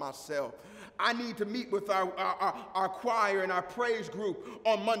by myself. I need to meet with our choir and our praise group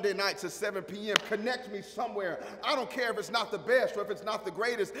on Monday nights at 7 p.m. Connect me somewhere. I don't care if it's not the best or if it's not the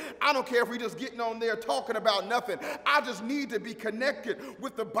greatest. I don't care if we're just getting on there talking about nothing. I just need to be connected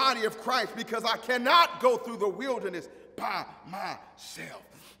with the body of Christ because I cannot go through the wilderness by myself.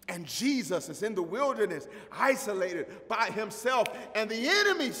 And Jesus is in the wilderness, isolated by himself. And the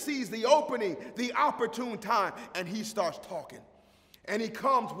enemy sees the opening, the opportune time, and he starts talking. And he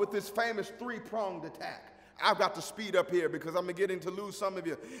comes with this famous three-pronged attack. I've got to speed up here because I'm beginning to lose some of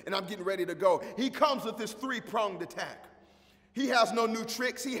you, and I'm getting ready to go. He comes with this three-pronged attack. He has no new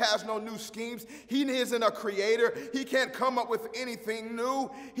tricks. He has no new schemes. He isn't a creator. He can't come up with anything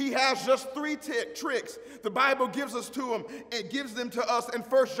new. He has just three tricks. The Bible gives us to him. It gives them to us in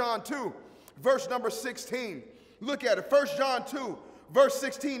 1 John 2, verse number 16. Look at it. 1 John 2, verse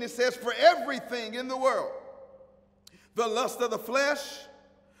 16, it says, for everything in the world, the lust of the flesh,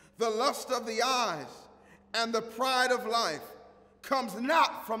 the lust of the eyes, and the pride of life comes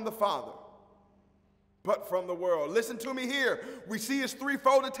not from the Father, but from the world. Listen to me here. We see his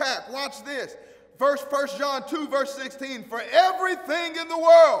threefold attack. Watch this. 1 John 2, verse 16. For everything in the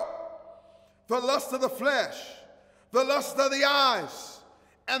world, the lust of the flesh, the lust of the eyes,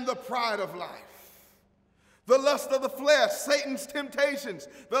 and the pride of life. The lust of the flesh, Satan's temptations,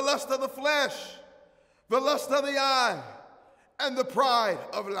 the lust of the flesh, the lust of the eye, and the pride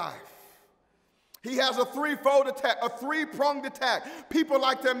of life. He has a threefold attack, a three-pronged attack. People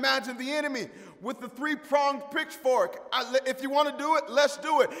like to imagine the enemy with the three-pronged pitchfork. If you want to do it, let's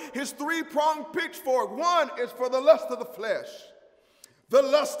do it. His three-pronged pitchfork. One is for the lust of the flesh, the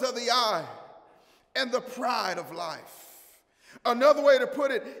lust of the eye, and the pride of life. Another way to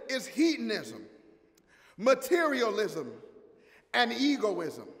put it is hedonism, materialism, and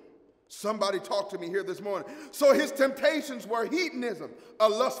egoism. Somebody talk to me here this morning. So his temptations were hedonism, a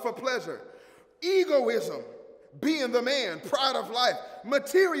lust for pleasure, egoism, being the man, pride of life,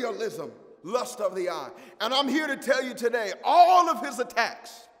 materialism, lust of the eye. And I'm here to tell you today, all of his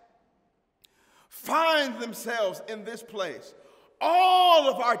attacks find themselves in this place. All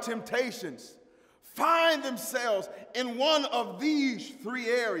of our temptations find themselves in one of these three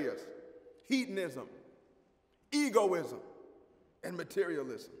areas: hedonism, egoism, and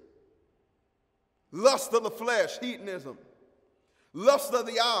materialism. Lust of the flesh, hedonism. Lust of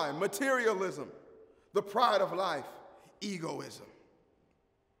the eye, materialism. The pride of life, egoism.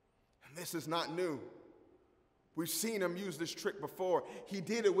 And this is not new. We've seen him use this trick before. He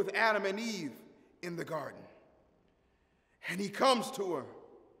did it with Adam and Eve in the garden. And he comes to her,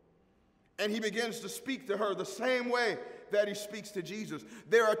 and he begins to speak to her the same way that he speaks to Jesus.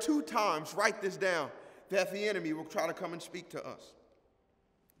 There are 2 times, write this down, that the enemy will try to come and speak to us.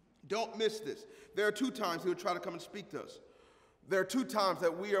 Don't miss this. There are 2 times he will try to come and speak to us. There are 2 times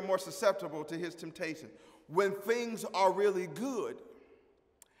that we are more susceptible to his temptation. When things are really good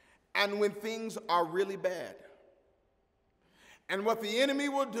and when things are really bad. And what the enemy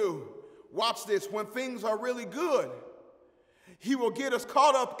will do, watch this, when things are really good, he will get us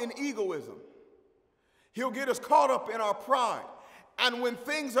caught up in egoism. He'll get us caught up in our pride. And when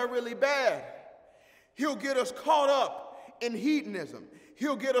things are really bad, he'll get us caught up in hedonism.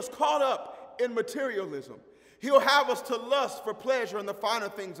 He'll get us caught up in materialism. He'll have us to lust for pleasure and the finer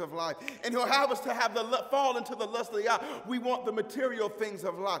things of life. And he'll have us to have fall into the lust of the eye. We want the material things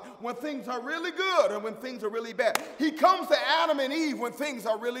of life. When things are really good and when things are really bad. He comes to Adam and Eve when things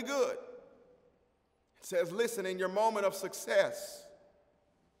are really good. It says, listen, in your moment of success,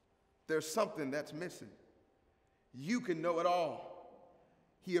 there's something that's missing. You can know it all.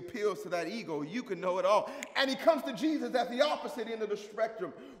 He appeals to that ego. You can know it all. And he comes to Jesus at the opposite end of the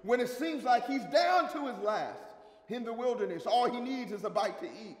spectrum when it seems like he's down to his last. In the wilderness, all he needs is a bite to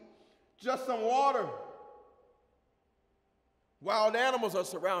eat, just some water. Wild animals are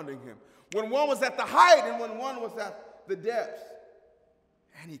surrounding him. When one was at the height and when one was at the depths.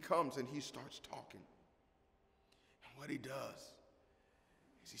 And he comes and he starts talking. And what he does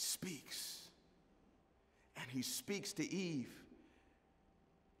is he speaks. And he speaks to Eve.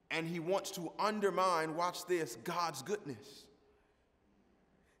 And he wants to undermine, watch this, God's goodness.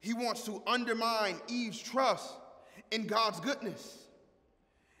 He wants to undermine Eve's trust in God's goodness.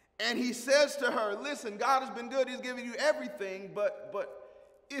 And he says to her, listen, God has been good. He's given you everything, but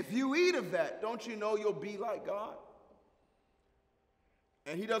if you eat of that, don't you know you'll be like God?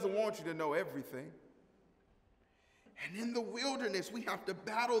 And he doesn't want you to know everything. And in the wilderness, we have to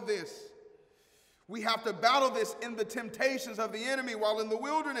battle this. We have to battle this in the temptations of the enemy while in the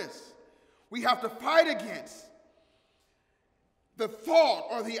wilderness. We have to fight against the thought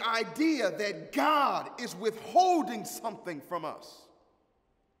or the idea that God is withholding something from us.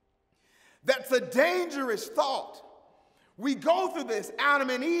 That's a dangerous thought. We go through this. Adam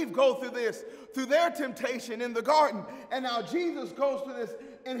and Eve go through this, through their temptation in the garden. And now Jesus goes through this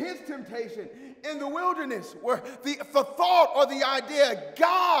in his temptation in the wilderness, where the thought or the idea,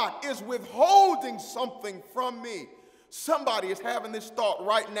 God is withholding something from me. Somebody is having this thought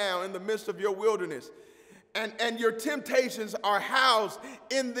right now in the midst of your wilderness. And your temptations are housed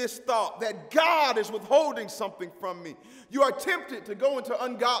in this thought that God is withholding something from me. You are tempted to go into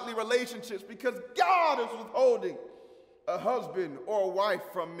ungodly relationships because God is withholding a husband or a wife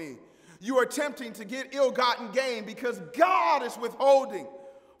from me. You are tempting to get ill-gotten gain because God is withholding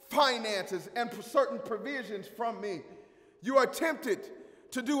finances and certain provisions from me. You are tempted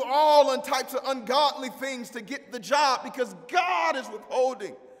to do all types of ungodly things to get the job because God is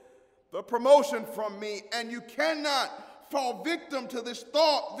withholding the promotion from me. And you cannot fall victim to this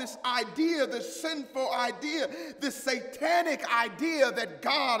thought, this idea, this sinful idea, this satanic idea that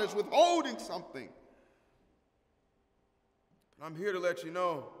God is withholding something. I'm here to let you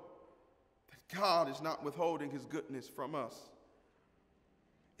know that God is not withholding his goodness from us.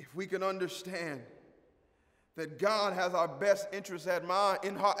 If we can understand that God has our best interests in mind,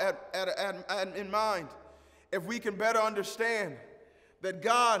 if we can better understand that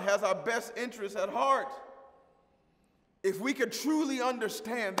God has our best interests at heart, if we could truly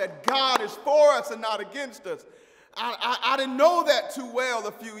understand that God is for us and not against us. I didn't know that too well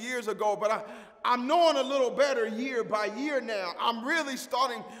a few years ago, but I'm knowing a little better year by year now. I'm really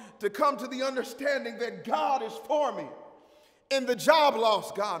starting to come to the understanding that God is for me. In the job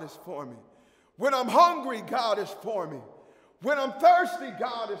loss, God is for me. When I'm hungry, God is for me. When I'm thirsty,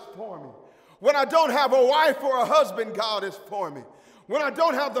 God is for me. When I don't have a wife or a husband, God is for me. When I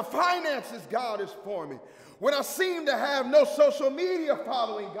don't have the finances, God is for me. When I seem to have no social media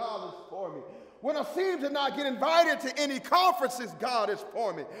following, God is for me. When I seem to not get invited to any conferences, God is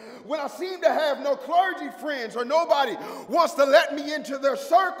for me. When I seem to have no clergy friends or nobody wants to let me into their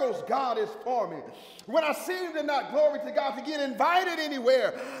circles, God is for me. When I seem to not, glory to God, to get invited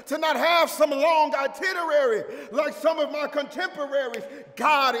anywhere, to not have some long itinerary like some of my contemporaries,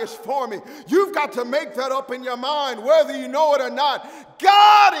 God is for me. You've got to make that up in your mind, whether you know it or not.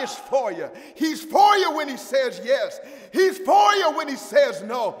 God is for you. He's for you when he says yes. He's for you when he says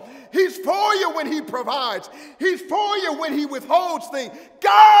no. He's for you when he provides. He's for you when he withholds things.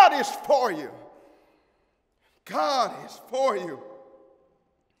 God is for you. God is for you.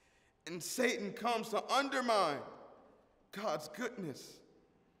 And Satan comes to undermine God's goodness.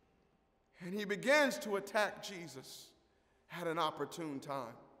 And he begins to attack Jesus at an opportune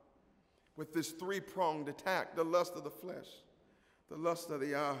time with this three-pronged attack: the lust of the flesh, the lust of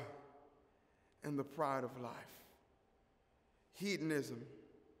the eye, and the pride of life. Hedonism,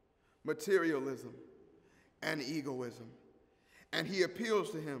 materialism, and egoism. And he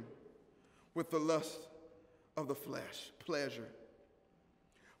appeals to him with the lust of the flesh, pleasure.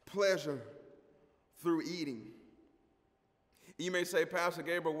 Pleasure through eating. You may say, Pastor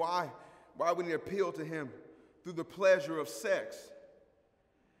Gabriel, why would he appeal to him through the pleasure of sex?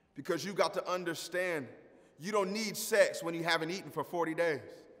 Because you got to understand, you don't need sex when you haven't eaten for 40 days.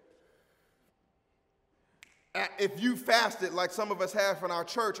 If you fasted like some of us have in our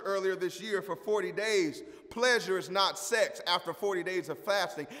church earlier this year for 40 days, pleasure is not sex after 40 days of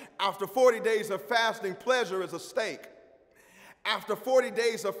fasting. After 40 days of fasting, pleasure is a steak. After 40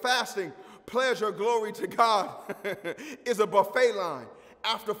 days of fasting, pleasure, glory to God, is a buffet line.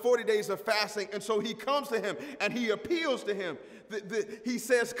 After 40 days of fasting, and so he comes to him and he appeals to him. He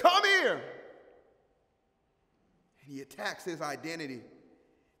says, come here. And he attacks his identity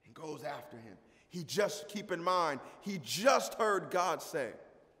and goes after him. Keep in mind, he just heard God say,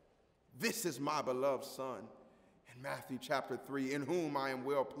 this is my beloved son, in Matthew chapter 3, in whom I am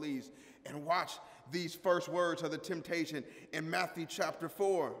well pleased. And watch these first words of the temptation in Matthew chapter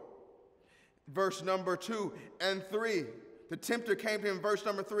 4, verse number 2 and 3. The tempter came to him, verse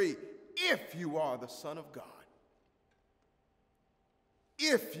number 3, if you are the Son of God.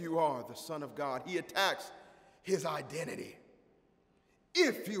 If you are the Son of God. He attacks his identity.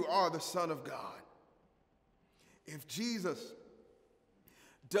 If you are the Son of God. If Jesus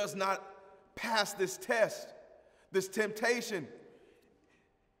does not pass this test, this temptation,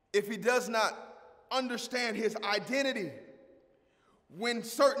 if he does not understand his identity, when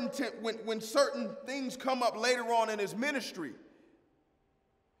certain things come up later on in his ministry,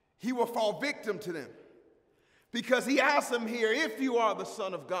 he will fall victim to them. Because he asks him here, if you are the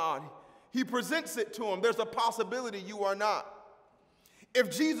Son of God, he presents it to him. There's a possibility you are not.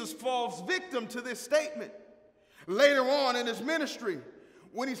 If Jesus falls victim to this statement later on in his ministry,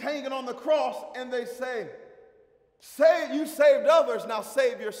 when he's hanging on the cross and they say, you saved others, now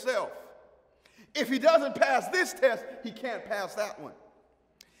save yourself. If he doesn't pass this test, he can't pass that one.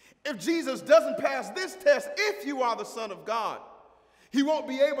 If Jesus doesn't pass this test, if you are the Son of God, he won't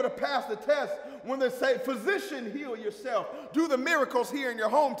be able to pass the test when they say, physician, heal yourself. Do the miracles here in your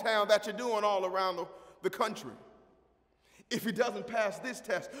hometown that you're doing all around the country. If he doesn't pass this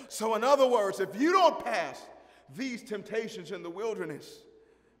test. So in other words, if you don't pass these temptations in the wilderness,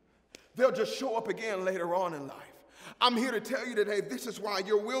 they'll just show up again later on in life. I'm here to tell you today, this is why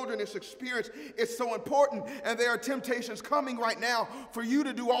your wilderness experience is so important, and there are temptations coming right now for you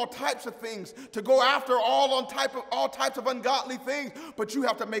to do all types of things, to go after all types of ungodly things, but you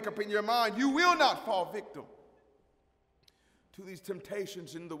have to make up in your mind, you will not fall victim to these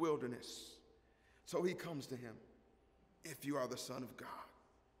temptations in the wilderness. So he comes to him, if you are the Son of God.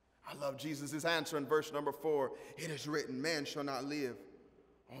 I love Jesus' answer in verse number 4. It is written, man shall not live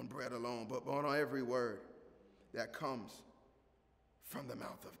on bread alone, but on every word that comes from the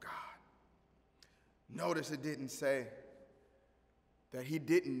mouth of God. Notice it didn't say that he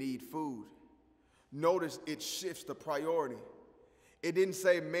didn't need food. Notice it shifts the priority. It didn't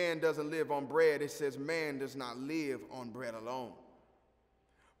say man doesn't live on bread. It says man does not live on bread alone.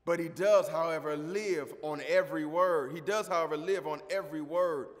 But he does, however, live on every word. He does, however, live on every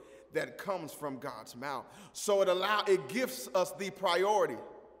word that comes from God's mouth. So it gives us the priority.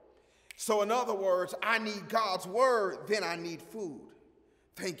 So in other words, I need God's word, then I need food.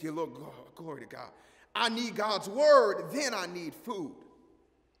 Thank you, Lord. Glory to God. I need God's word, then I need food.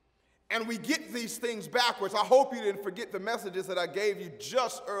 And we get these things backwards. I hope you didn't forget the messages that I gave you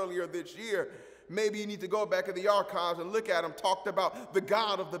just earlier this year. Maybe you need to go back in the archives and look at them. Talked about the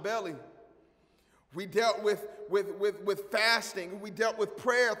God of the belly. We dealt with fasting. We dealt with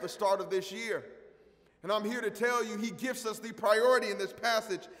prayer at the start of this year. And I'm here to tell you, he gives us the priority in this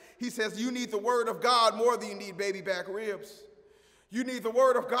passage. He says you need the word of God more than you need baby back ribs. You need the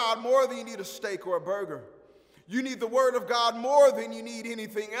word of God more than you need a steak or a burger. You need the word of God more than you need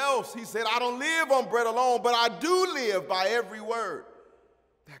anything else. He said, I don't live on bread alone, but I do live by every word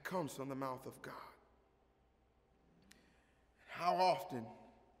that comes from the mouth of God. How often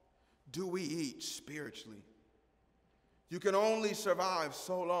do we eat spiritually? You can only survive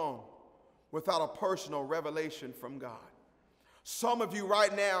so long without a personal revelation from God. Some of you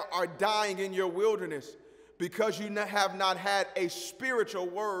right now are dying in your wilderness because you have not had a spiritual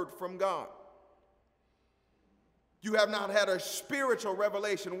word from God. You have not had a spiritual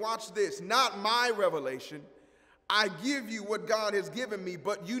revelation. Watch this, not my revelation. I give you what God has given me,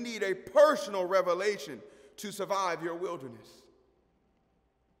 but you need a personal revelation to survive your wilderness.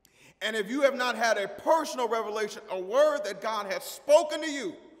 And if you have not had a personal revelation, a word that God has spoken to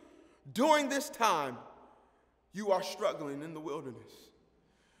you during this time, you are struggling in the wilderness.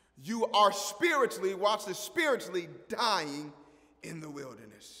 You are spiritually, watch this, spiritually dying in the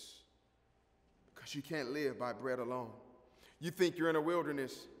wilderness. Because you can't live by bread alone. You think you're in a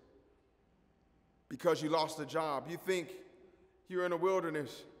wilderness because you lost a job. You think you're in a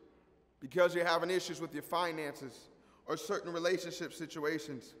wilderness because you're having issues with your finances or certain relationship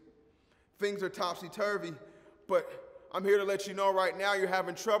situations. Things are topsy-turvy, but I'm here to let you know right now you're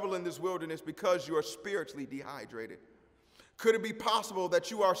having trouble in this wilderness because you are spiritually dehydrated. Could it be possible that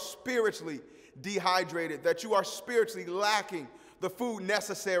you are spiritually dehydrated, that you are spiritually lacking the food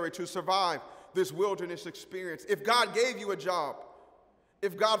necessary to survive this wilderness experience? If God gave you a job,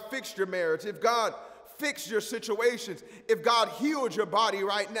 if God fixed your marriage, if God fixed your situations, if God healed your body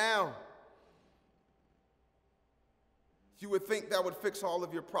right now, you would think that would fix all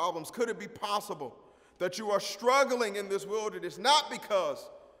of your problems. Could it be possible that you are struggling in this wilderness, not because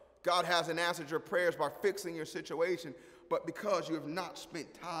God hasn't answered your prayers by fixing your situation, but because you have not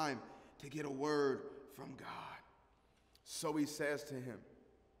spent time to get a word from God? So he says to him,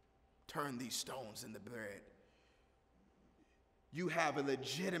 turn these stones into bread. You have a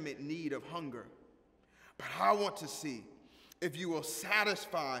legitimate need of hunger, but I want to see if you will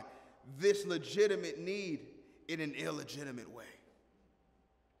satisfy this legitimate need in an illegitimate way.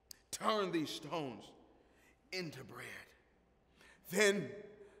 Turn these stones into bread. Then,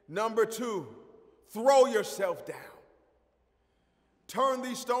 number 2, throw yourself down. Turn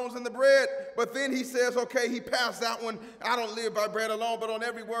these stones into bread. But then he says, okay, he passed that one. I don't live by bread alone, but on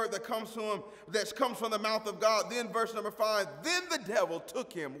every word that comes to him, that comes from the mouth of God. Then verse number 5, then the devil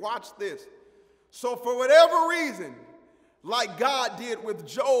took him. Watch this. So for whatever reason, like God did with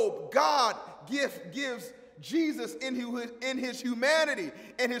Job, God gives Jesus in his humanity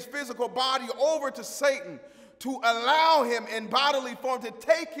and his physical body over to Satan to allow him in bodily form to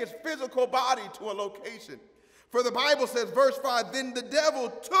take his physical body to a location. For the Bible says, verse 5, then the devil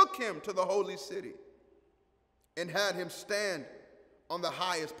took him to the holy city and had him stand on the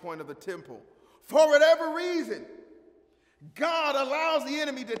highest point of the temple. For whatever reason, God allows the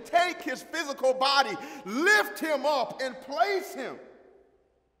enemy to take his physical body, lift him up, and place him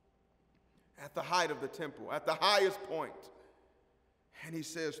at the height of the temple, at the highest point. And he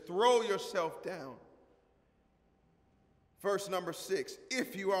says, throw yourself down. Verse number 6,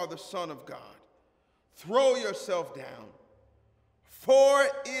 if you are the Son of God, throw yourself down, for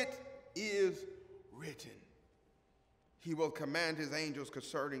it is written, he will command his angels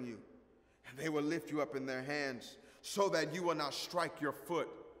concerning you, and they will lift you up in their hands, so that you will not strike your foot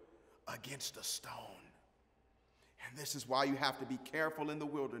against a stone. And this is why you have to be careful in the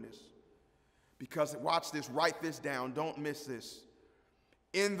wilderness. Because, watch this, write this down, don't miss this.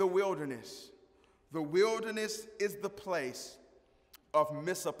 In the wilderness is the place of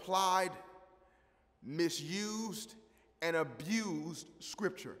misapplied, misused, and abused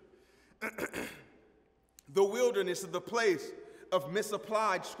scripture. The wilderness is the place of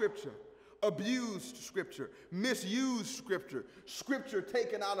misapplied scripture, abused scripture, misused scripture, scripture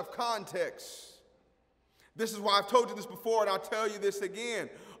taken out of context. This is why I've told you this before, and I'll tell you this again.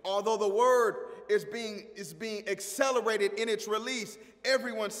 Although the word is being accelerated in its release,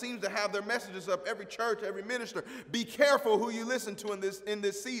 everyone seems to have their messages up, every church, every minister. Be careful who you listen to in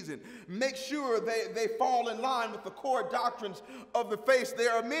this season. Make sure they fall in line with the core doctrines of the faith.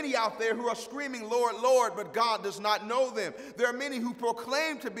 There are many out there who are screaming, Lord, Lord, but God does not know them. There are many who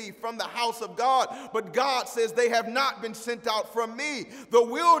proclaim to be from the house of God, but God says they have not been sent out from me. The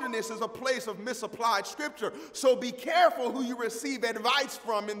wilderness is a place of misapplied scripture, so be careful who you receive advice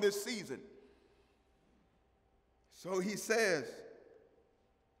from in this season. So he says,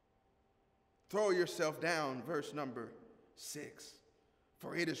 throw yourself down, verse number 6.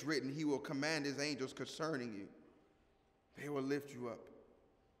 For it is written, he will command his angels concerning you. They will lift you up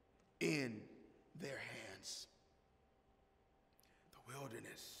in their hands. The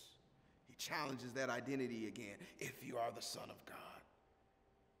wilderness, he challenges that identity again. If you are the Son of God.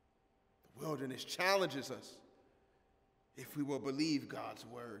 The wilderness challenges us if we will believe God's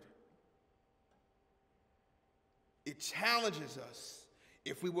word. It challenges us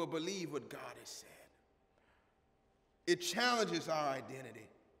if we will believe what God has said. It challenges our identity.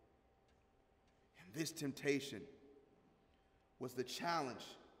 And this temptation was the challenge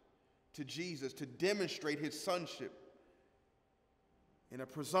to Jesus to demonstrate his sonship in a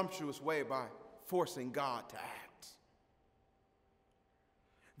presumptuous way by forcing God to act.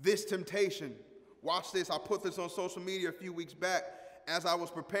 This temptation, watch this, I put this on social media a few weeks back as I was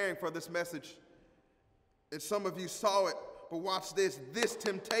preparing for this message. And some of you saw it, but watch this. This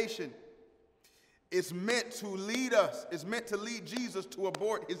temptation is meant to lead us, is meant to lead Jesus to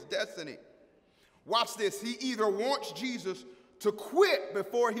abort his destiny. Watch this. He either wants Jesus to quit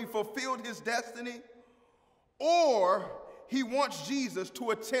before he fulfilled his destiny, or he wants Jesus to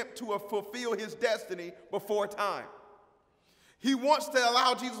attempt to fulfill his destiny before time. He wants to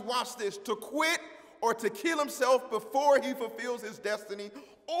allow Jesus, watch this, to quit or to kill himself before he fulfills his destiny,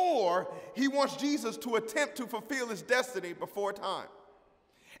 or he wants Jesus to attempt to fulfill his destiny before time.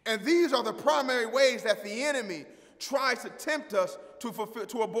 And these are the primary ways that the enemy tries to tempt us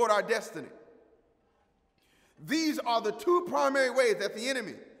to abort our destiny. These are the two primary ways that the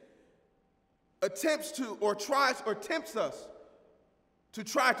enemy attempts to or tempts us to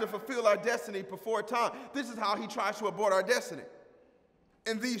try to fulfill our destiny before time. This is how he tries to abort our destiny.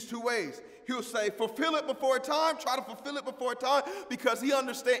 In these two ways. He'll say, fulfill it before time, try to fulfill it before time, because he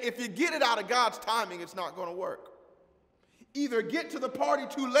understands if you get it out of God's timing, it's not going to work. Either get to the party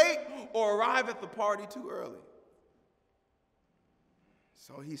too late or arrive at the party too early.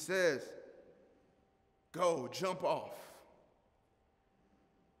 So he says, go, jump off.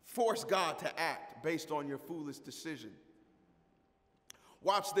 Force God to act based on your foolish decision.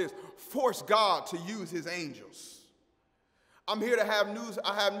 Watch this. Force God to use his angels. I'm here to have news.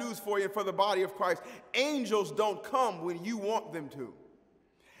 I have news for you and for the body of Christ. Angels don't come when you want them to.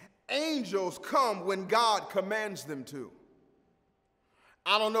 Angels come when God commands them to.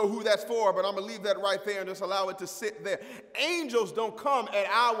 I don't know who that's for, but I'm going to leave that right there and just allow it to sit there. Angels don't come at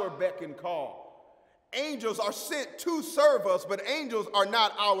our beck and call. Angels are sent to serve us, but angels are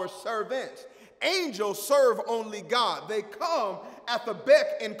not our servants. Angels serve only God. They come at the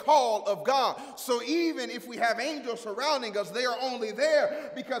beck and call of God. So even if we have angels surrounding us, they are only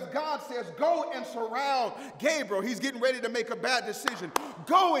there because God says, go and surround Gabriel. He's getting ready to make a bad decision.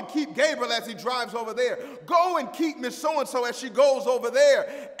 Go and keep Gabriel as he drives over there. Go and keep Miss So-and-so as she goes over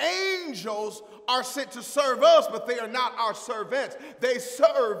there. Angels are sent to serve us, but they are not our servants. They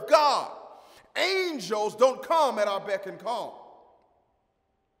serve God. Angels don't come at our beck and call.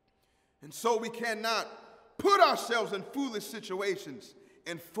 And so we cannot put ourselves in foolish situations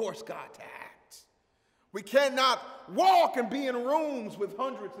and force God to act. We cannot walk and be in rooms with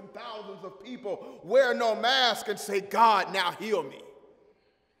hundreds and thousands of people, wear no mask, and say, God, now heal me.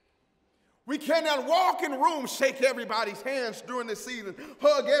 We cannot walk in rooms, shake everybody's hands during the season,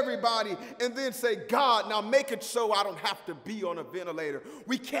 hug everybody, and then say, God, now make it so I don't have to be on a ventilator.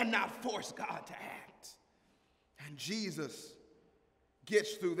 We cannot force God to act. And Jesus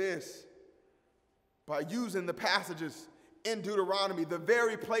gets through this by using the passages in Deuteronomy, the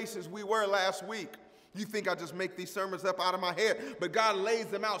very places we were last week. You think I just make these sermons up out of my head, but God lays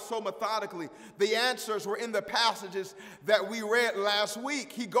them out so methodically. The answers were in the passages that we read last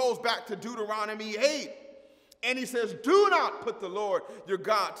week. He goes back to Deuteronomy 8, and he says, do not put the Lord your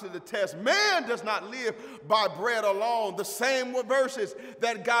God to the test. Man does not live by bread alone. The same verses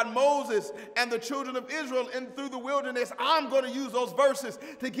that got Moses and the children of Israel in through the wilderness, I'm going to use those verses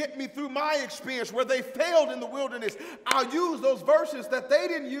to get me through my experience where they failed in the wilderness. I'll use those verses that they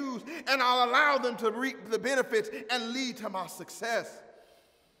didn't use, and I'll allow them to reap the benefits and lead to my success.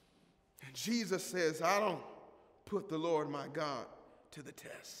 And Jesus says, I don't put the Lord my God to the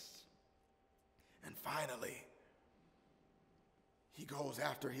test. And finally, he goes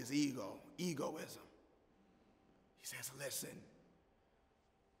after his egoism. He says, listen,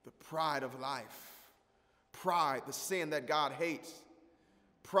 the pride of life, pride, the sin that God hates,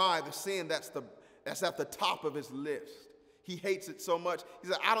 pride, the sin that's at the top of his list. He hates it so much. He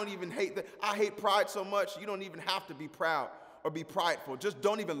said, I don't even hate that. I hate pride so much, you don't even have to be proud or be prideful. Just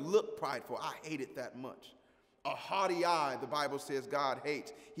don't even look prideful. I hate it that much. A haughty eye, the Bible says God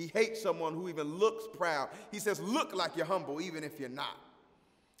hates. He hates someone who even looks proud. He says, look like you're humble even if you're not.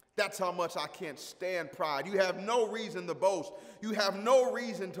 That's how much I can't stand pride. You have no reason to boast. You have no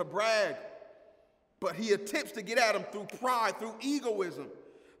reason to brag. But he attempts to get at him through pride, through egoism.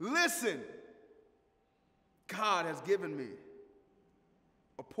 Listen, God has given me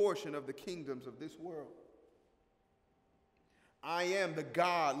a portion of the kingdoms of this world. I am the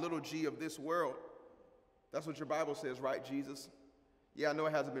God, little g, of this world. That's what your Bible says, right, Jesus? Yeah, I know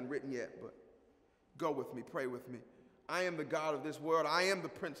it hasn't been written yet, but go with me, pray with me. I am the God of this world. I am the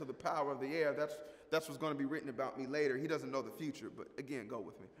prince of the power of the air. That's what's going to be written about me later. He doesn't know the future, but again, go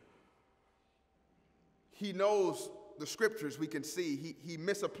with me. He knows the scriptures, we can see. He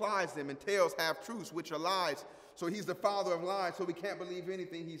misapplies them and tells half-truths, which are lies. So he's the father of lies, so we can't believe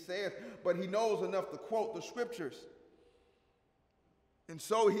anything he says. But he knows enough to quote the scriptures. And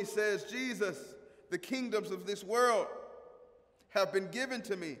so he says, Jesus, the kingdoms of this world have been given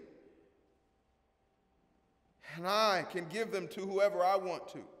to me, and I can give them to whoever I want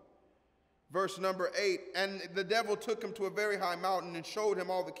to. Verse number 8, and the devil took him to a very high mountain and showed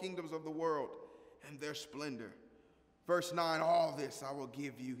him all the kingdoms of the world and their splendor. Verse 9, all this I will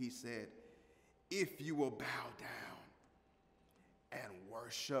give you, he said, if you will bow down and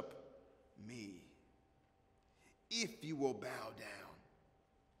worship me. If you will bow down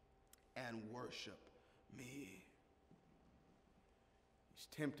and worship me. He's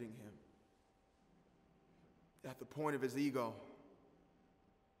tempting him at the point of his ego.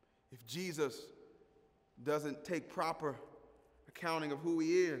 If Jesus doesn't take proper accounting of who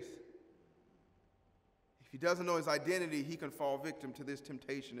he is, if he doesn't know his identity, he can fall victim to this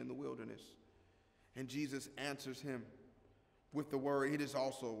temptation in the wilderness. And Jesus answers him with the word, it is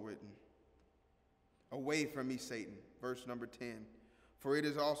also written, away from me, Satan. Verse number 10. For it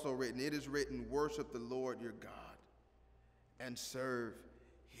is also written, it is written, worship the Lord your God and serve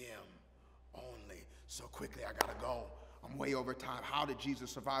him only. So quickly, I gotta go. I'm way over time. How did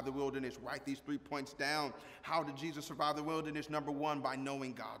Jesus survive the wilderness? Write these 3 points down. How did Jesus survive the wilderness? Number 1, by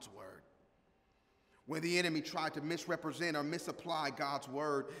knowing God's word. When the enemy tried to misrepresent or misapply God's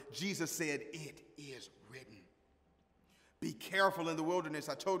word, Jesus said, it is written. Be careful in the wilderness.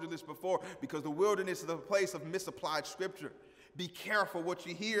 I told you this before, because the wilderness is a place of misapplied scripture. Be careful what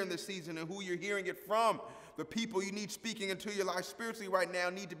you hear in this season and who you're hearing it from. The people you need speaking into your life spiritually right now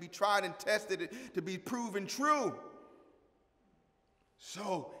need to be tried and tested to be proven true.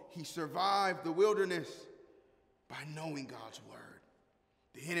 So he survived the wilderness by knowing God's word.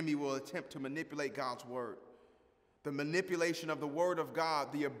 The enemy will attempt to manipulate God's word. The manipulation of the word of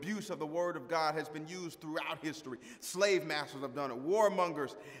God, the abuse of the word of God has been used throughout history. Slave masters have done it.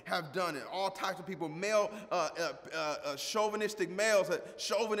 Warmongers have done it. All types of people, chauvinistic males,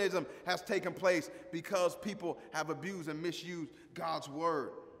 chauvinism has taken place because people have abused and misused God's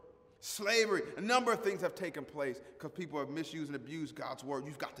word. Slavery, a number of things have taken place because people have misused and abused God's word.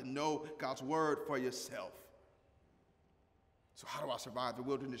 You've got to know God's word for yourself. So how do I survive the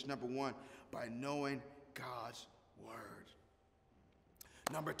wilderness? Number 1, by knowing God's word.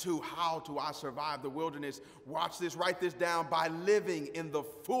 Number 2, how do I survive the wilderness? Watch this, write this down, by living in the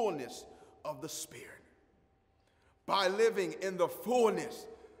fullness of the Spirit. By living in the fullness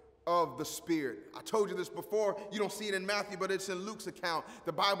of the Spirit. I told you this before. You don't see it in Matthew, but it's in Luke's account.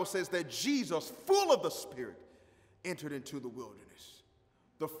 The Bible says that Jesus, full of the Spirit, entered into the wilderness.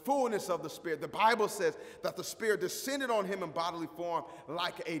 The fullness of the Spirit. The Bible says that the Spirit descended on him in bodily form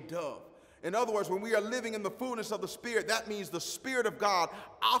like a dove. In other words, when we are living in the fullness of the Spirit, that means the Spirit of God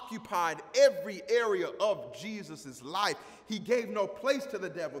occupied every area of Jesus' life. He gave no place to the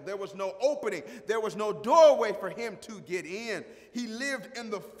devil. There was no opening. There was no doorway for him to get in. He lived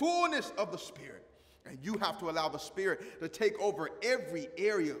in the fullness of the Spirit. And you have to allow the Spirit to take over every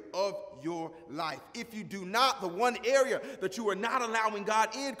area of your life. If you do not, the one area that you are not allowing God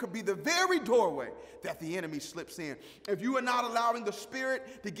in could be the very doorway that the enemy slips in. If you are not allowing the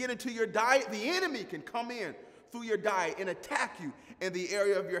Spirit to get into your diet, the enemy can come in through your diet and attack you in the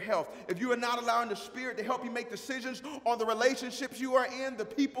area of your health, if you are not allowing the Spirit to help you make decisions on the relationships you are in, the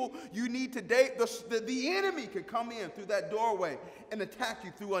people you need to date, the enemy can come in through that doorway and attack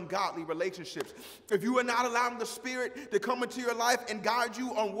you through ungodly relationships. If you are not allowing the Spirit to come into your life and guide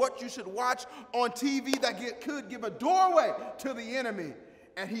you on what you should watch on TV, that could give a doorway to the enemy.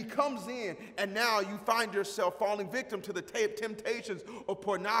 And he comes in, and now you find yourself falling victim to the temptations of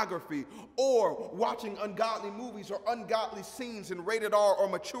pornography, or watching ungodly movies or ungodly scenes in rated R or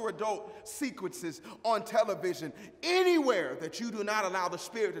mature adult sequences on television. Anywhere that you do not allow the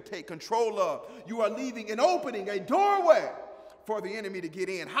Spirit to take control of, you are leaving and opening a doorway for the enemy to get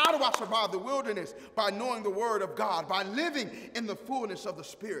in. How do I survive the wilderness? By knowing the Word of God, by living in the fullness of the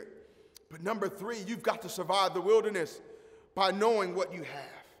Spirit. But number 3, you've got to survive the wilderness by knowing what you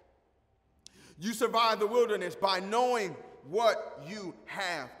have. You survive the wilderness by knowing what you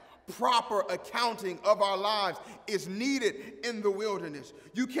have. Proper accounting of our lives is needed in the wilderness.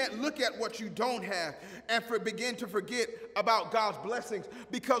 You can't look at what you don't have and begin to forget about God's blessings,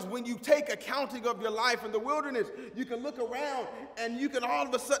 because when you take accounting of your life in the wilderness, you can look around and you can all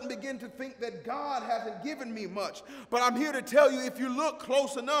of a sudden begin to think that God hasn't given me much. But I'm here to tell you, if you look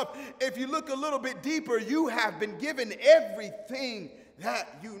close enough, if you look a little bit deeper, you have been given everything that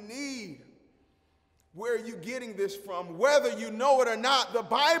you need. Where are you getting this from? Whether you know it or not, the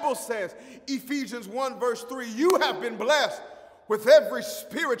Bible says, Ephesians 1 verse 3, you have been blessed with every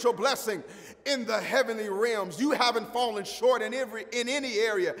spiritual blessing in the heavenly realms. You haven't fallen short in any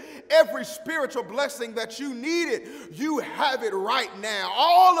area. Every spiritual blessing that you needed, you have it right now.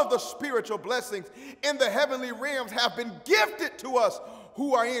 All of the spiritual blessings in the heavenly realms have been gifted to us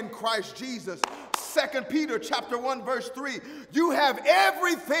who are in Christ Jesus. 2 Peter chapter 1 verse 3, you have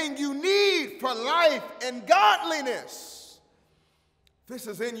everything you need for life and godliness. This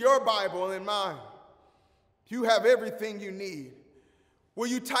is in your Bible and in mine. You have everything you need. Will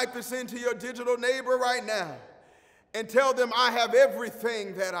you type this into your digital neighbor right now and tell them, I have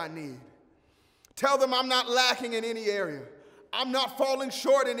everything that I need. Tell them I'm not lacking in any area. I'm not falling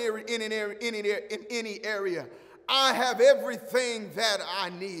short in any area. I have everything that I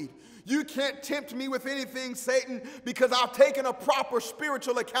need. You can't tempt me with anything, Satan, because I've taken a proper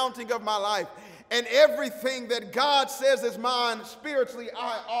spiritual accounting of my life. And everything that God says is mine spiritually,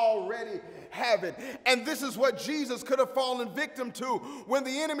 I already have it. And this is what Jesus could have fallen victim to when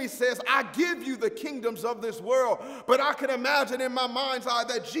the enemy says, I give you the kingdoms of this world. But I can imagine in my mind's eye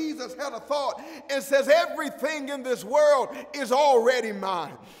that Jesus had a thought and says, everything in this world is already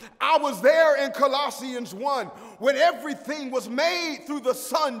mine. I was there in Colossians 1 when everything was made through the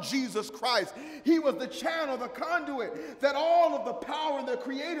Son, Jesus Christ. He was the channel, the conduit, that all of the power and the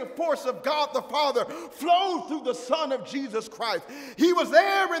creative force of God the Father flowed through the Son of Jesus Christ. He was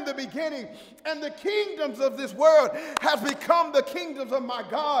there in the beginning, and the kingdoms of this world has become the kingdoms of my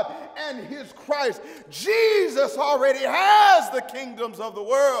God and his Christ. Jesus already has the kingdoms of the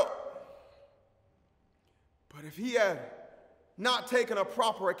world. But if he had not taken a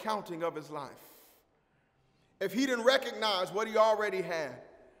proper accounting of his life, if he didn't recognize what he already had,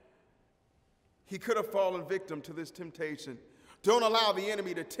 he could have fallen victim to this temptation. Don't allow the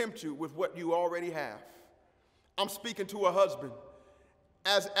enemy to tempt you with what you already have. I'm speaking to a husband.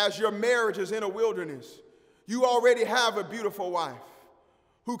 As your marriage is in a wilderness, you already have a beautiful wife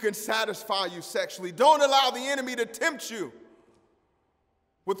who can satisfy you sexually. Don't allow the enemy to tempt you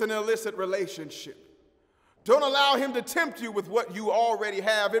with an illicit relationship. Don't allow him to tempt you with what you already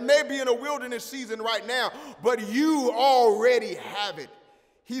have. It may be in a wilderness season right now, but you already have it.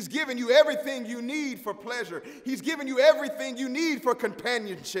 He's given you everything you need for pleasure. He's given you everything you need for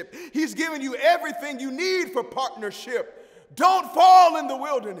companionship. He's given you everything you need for partnership. Don't fall in the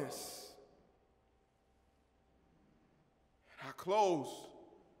wilderness. I close.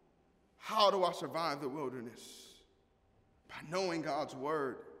 How do I survive the wilderness? By knowing God's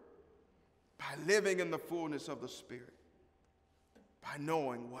word. By living in the fullness of the Spirit, by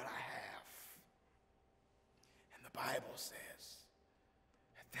knowing what I have. And the Bible says,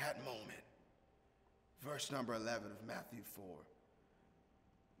 at that moment, verse number 11 of Matthew 4,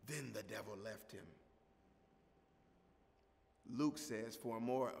 then the devil left him. Luke says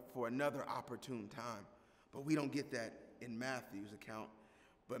for another opportune time, but we don't get that in Matthew's account.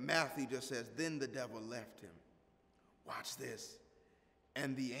 But Matthew just says, then the devil left him. Watch this.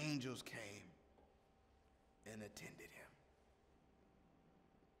 And the angels came and attended him.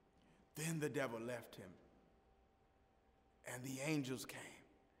 Then the devil left him, and the angels came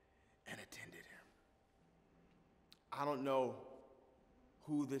and attended him. I don't know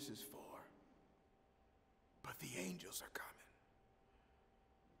who this is for, but the angels are coming.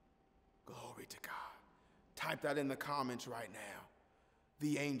 Glory to God. Type that in the comments right now.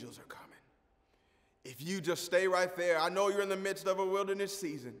 The angels are coming. If you just stay right there, I know you're in the midst of a wilderness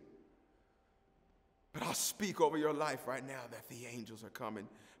season, but I'll speak over your life right now that the angels are coming.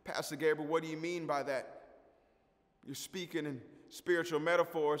 Pastor Gabriel, what do you mean by that? You're speaking in spiritual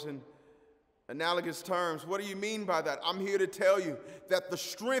metaphors and analogous terms. What do you mean by that? I'm here to tell you that the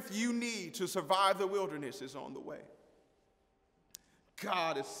strength you need to survive the wilderness is on the way.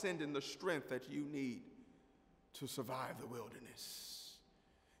 God is sending the strength that you need to survive the wilderness.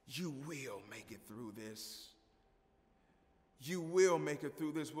 You will make it through this. You will make it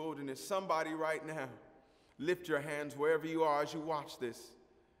through this wilderness. Somebody right now, lift your hands wherever you are as you watch this.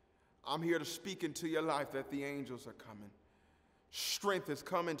 I'm here to speak into your life that the angels are coming. Strength is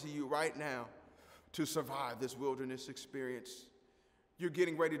coming to you right now to survive this wilderness experience. You're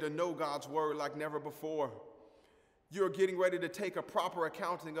getting ready to know God's word like never before. You're getting ready to take a proper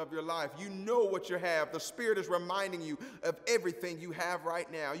accounting of your life. You know what you have. The Spirit is reminding you of everything you have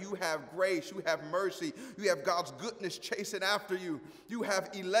right now. You have grace. You have mercy. You have God's goodness chasing after you. You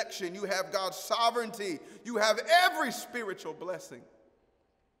have election. You have God's sovereignty. You have every spiritual blessing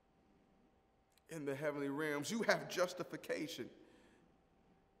in the heavenly realms. You have justification.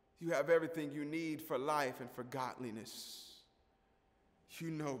 You have everything you need for life and for godliness. You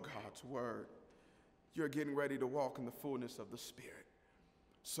know God's word. You're getting ready to walk in the fullness of the Spirit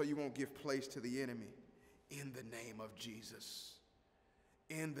so you won't give place to the enemy. In the name of Jesus.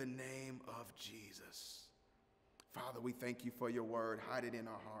 In the name of Jesus. Father, we thank you for your word. Hide it in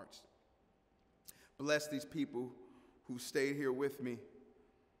our hearts. Bless these people who stayed here with me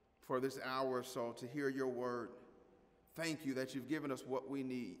for this hour or so to hear your word. Thank you that you've given us what we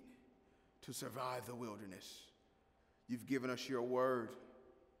need to survive the wilderness. You've given us your word.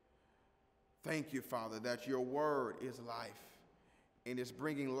 Thank you, Father, that your word is life and is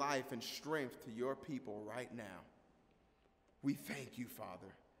bringing life and strength to your people right now. We thank you,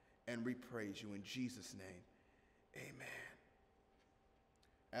 Father, and we praise you in Jesus' name. Amen.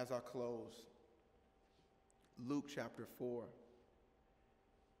 As I close, Luke chapter 4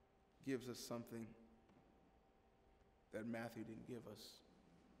 gives us something that Matthew didn't give us.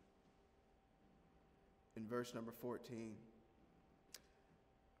 In verse number 14,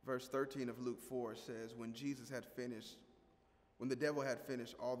 verse 13 of Luke 4 says, when the devil had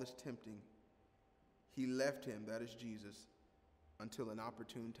finished all this tempting, he left him, that is Jesus, until an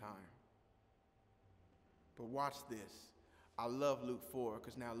opportune time. But watch this. I love Luke 4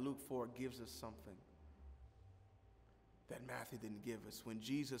 because now Luke 4 gives us something that Matthew didn't give us. When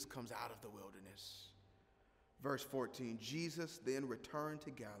Jesus comes out of the wilderness, verse 14, Jesus then returned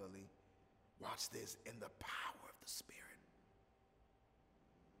to Galilee. Watch this, in the power of the Spirit.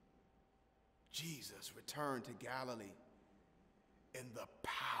 Jesus returned to Galilee in the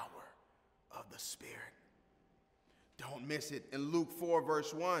power of the Spirit. Don't miss it. In Luke 4,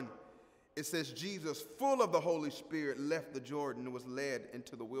 verse 1, it says, Jesus, full of the Holy Spirit, left the Jordan and was led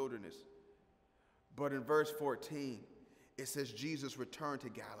into the wilderness. But in verse 14, it says, Jesus returned to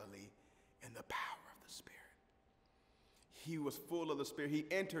Galilee in the power of the Spirit. He was full of the Spirit. He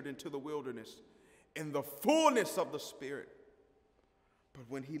entered into the wilderness in the fullness of the Spirit. But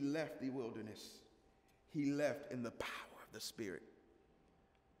when he left the wilderness, he left in the power of the Spirit.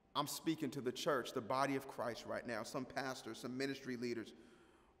 I'm speaking to the church, the body of Christ right now, some pastors, some ministry leaders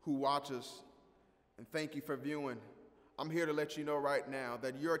who watch us, and thank you for viewing. I'm here to let you know right now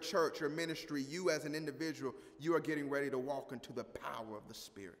that your church, your ministry, you as an individual, you are getting ready to walk into the power of the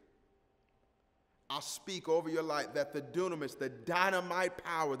Spirit. I speak over your life that the dunamis, the dynamite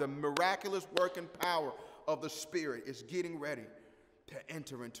power, the miraculous working power of the Spirit is getting ready to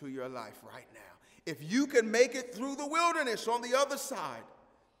enter into your life right now. If you can make it through the wilderness on the other side,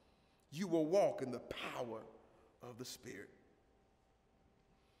 you will walk in the power of the Spirit.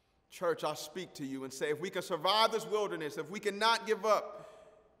 Church, I speak to you and say, if we can survive this wilderness, if we cannot give up,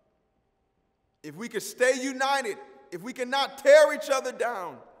 if we can stay united, if we cannot tear each other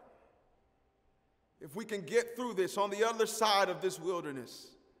down, if we can get through this on the other side of this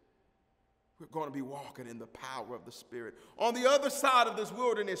wilderness, we're going to be walking in the power of the Spirit. On the other side of this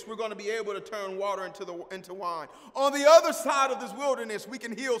wilderness, we're going to be able to turn water into wine. On the other side of this wilderness, we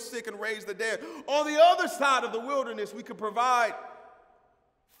can heal sick and raise the dead. On the other side of the wilderness, we can provide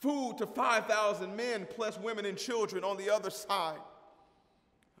food to 5,000 men plus women and children. On the other side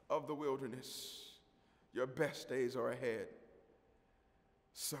of the wilderness, your best days are ahead.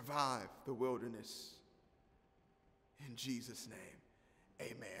 Survive the wilderness in Jesus' name.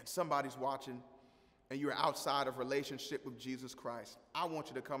 Amen. Somebody's watching and you're outside of relationship with Jesus Christ. I want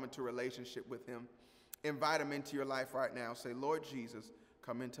you to come into relationship with him. Invite him into your life right now. Say, Lord Jesus,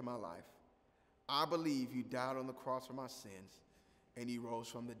 come into my life. I believe you died on the cross for my sins and you rose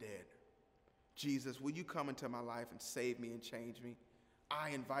from the dead. Jesus, will you come into my life and save me and change me? I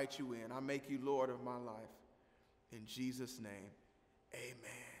invite you in. I make you Lord of my life. In Jesus' name,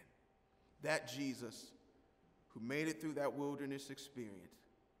 amen. That Jesus who made it through that wilderness experience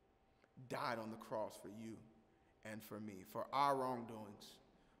died on the cross for you and for me, for our wrongdoings,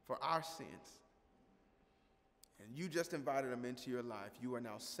 for our sins. And you just invited him into your life. You are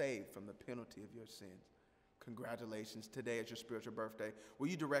now saved from the penalty of your sins. Congratulations. Today is your spiritual birthday. Will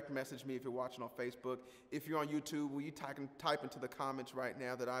you direct message me if you're watching on Facebook? If you're on YouTube, will you type into the comments right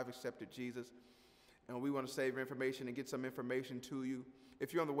now that I've accepted Jesus? And we want to save your information and get some information to you.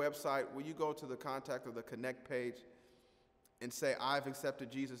 If you're on the website, will you go to the contact or the connect page and say, I've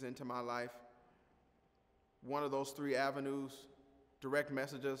accepted Jesus into my life? One of those three avenues, direct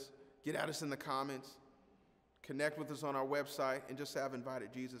message us, get at us in the comments, connect with us on our website, and just say, I've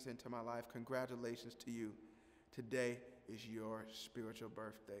invited Jesus into my life. Congratulations to you. Today is your spiritual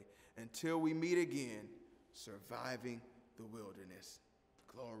birthday. Until we meet again, surviving the wilderness.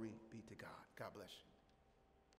 Glory be to God. God bless you.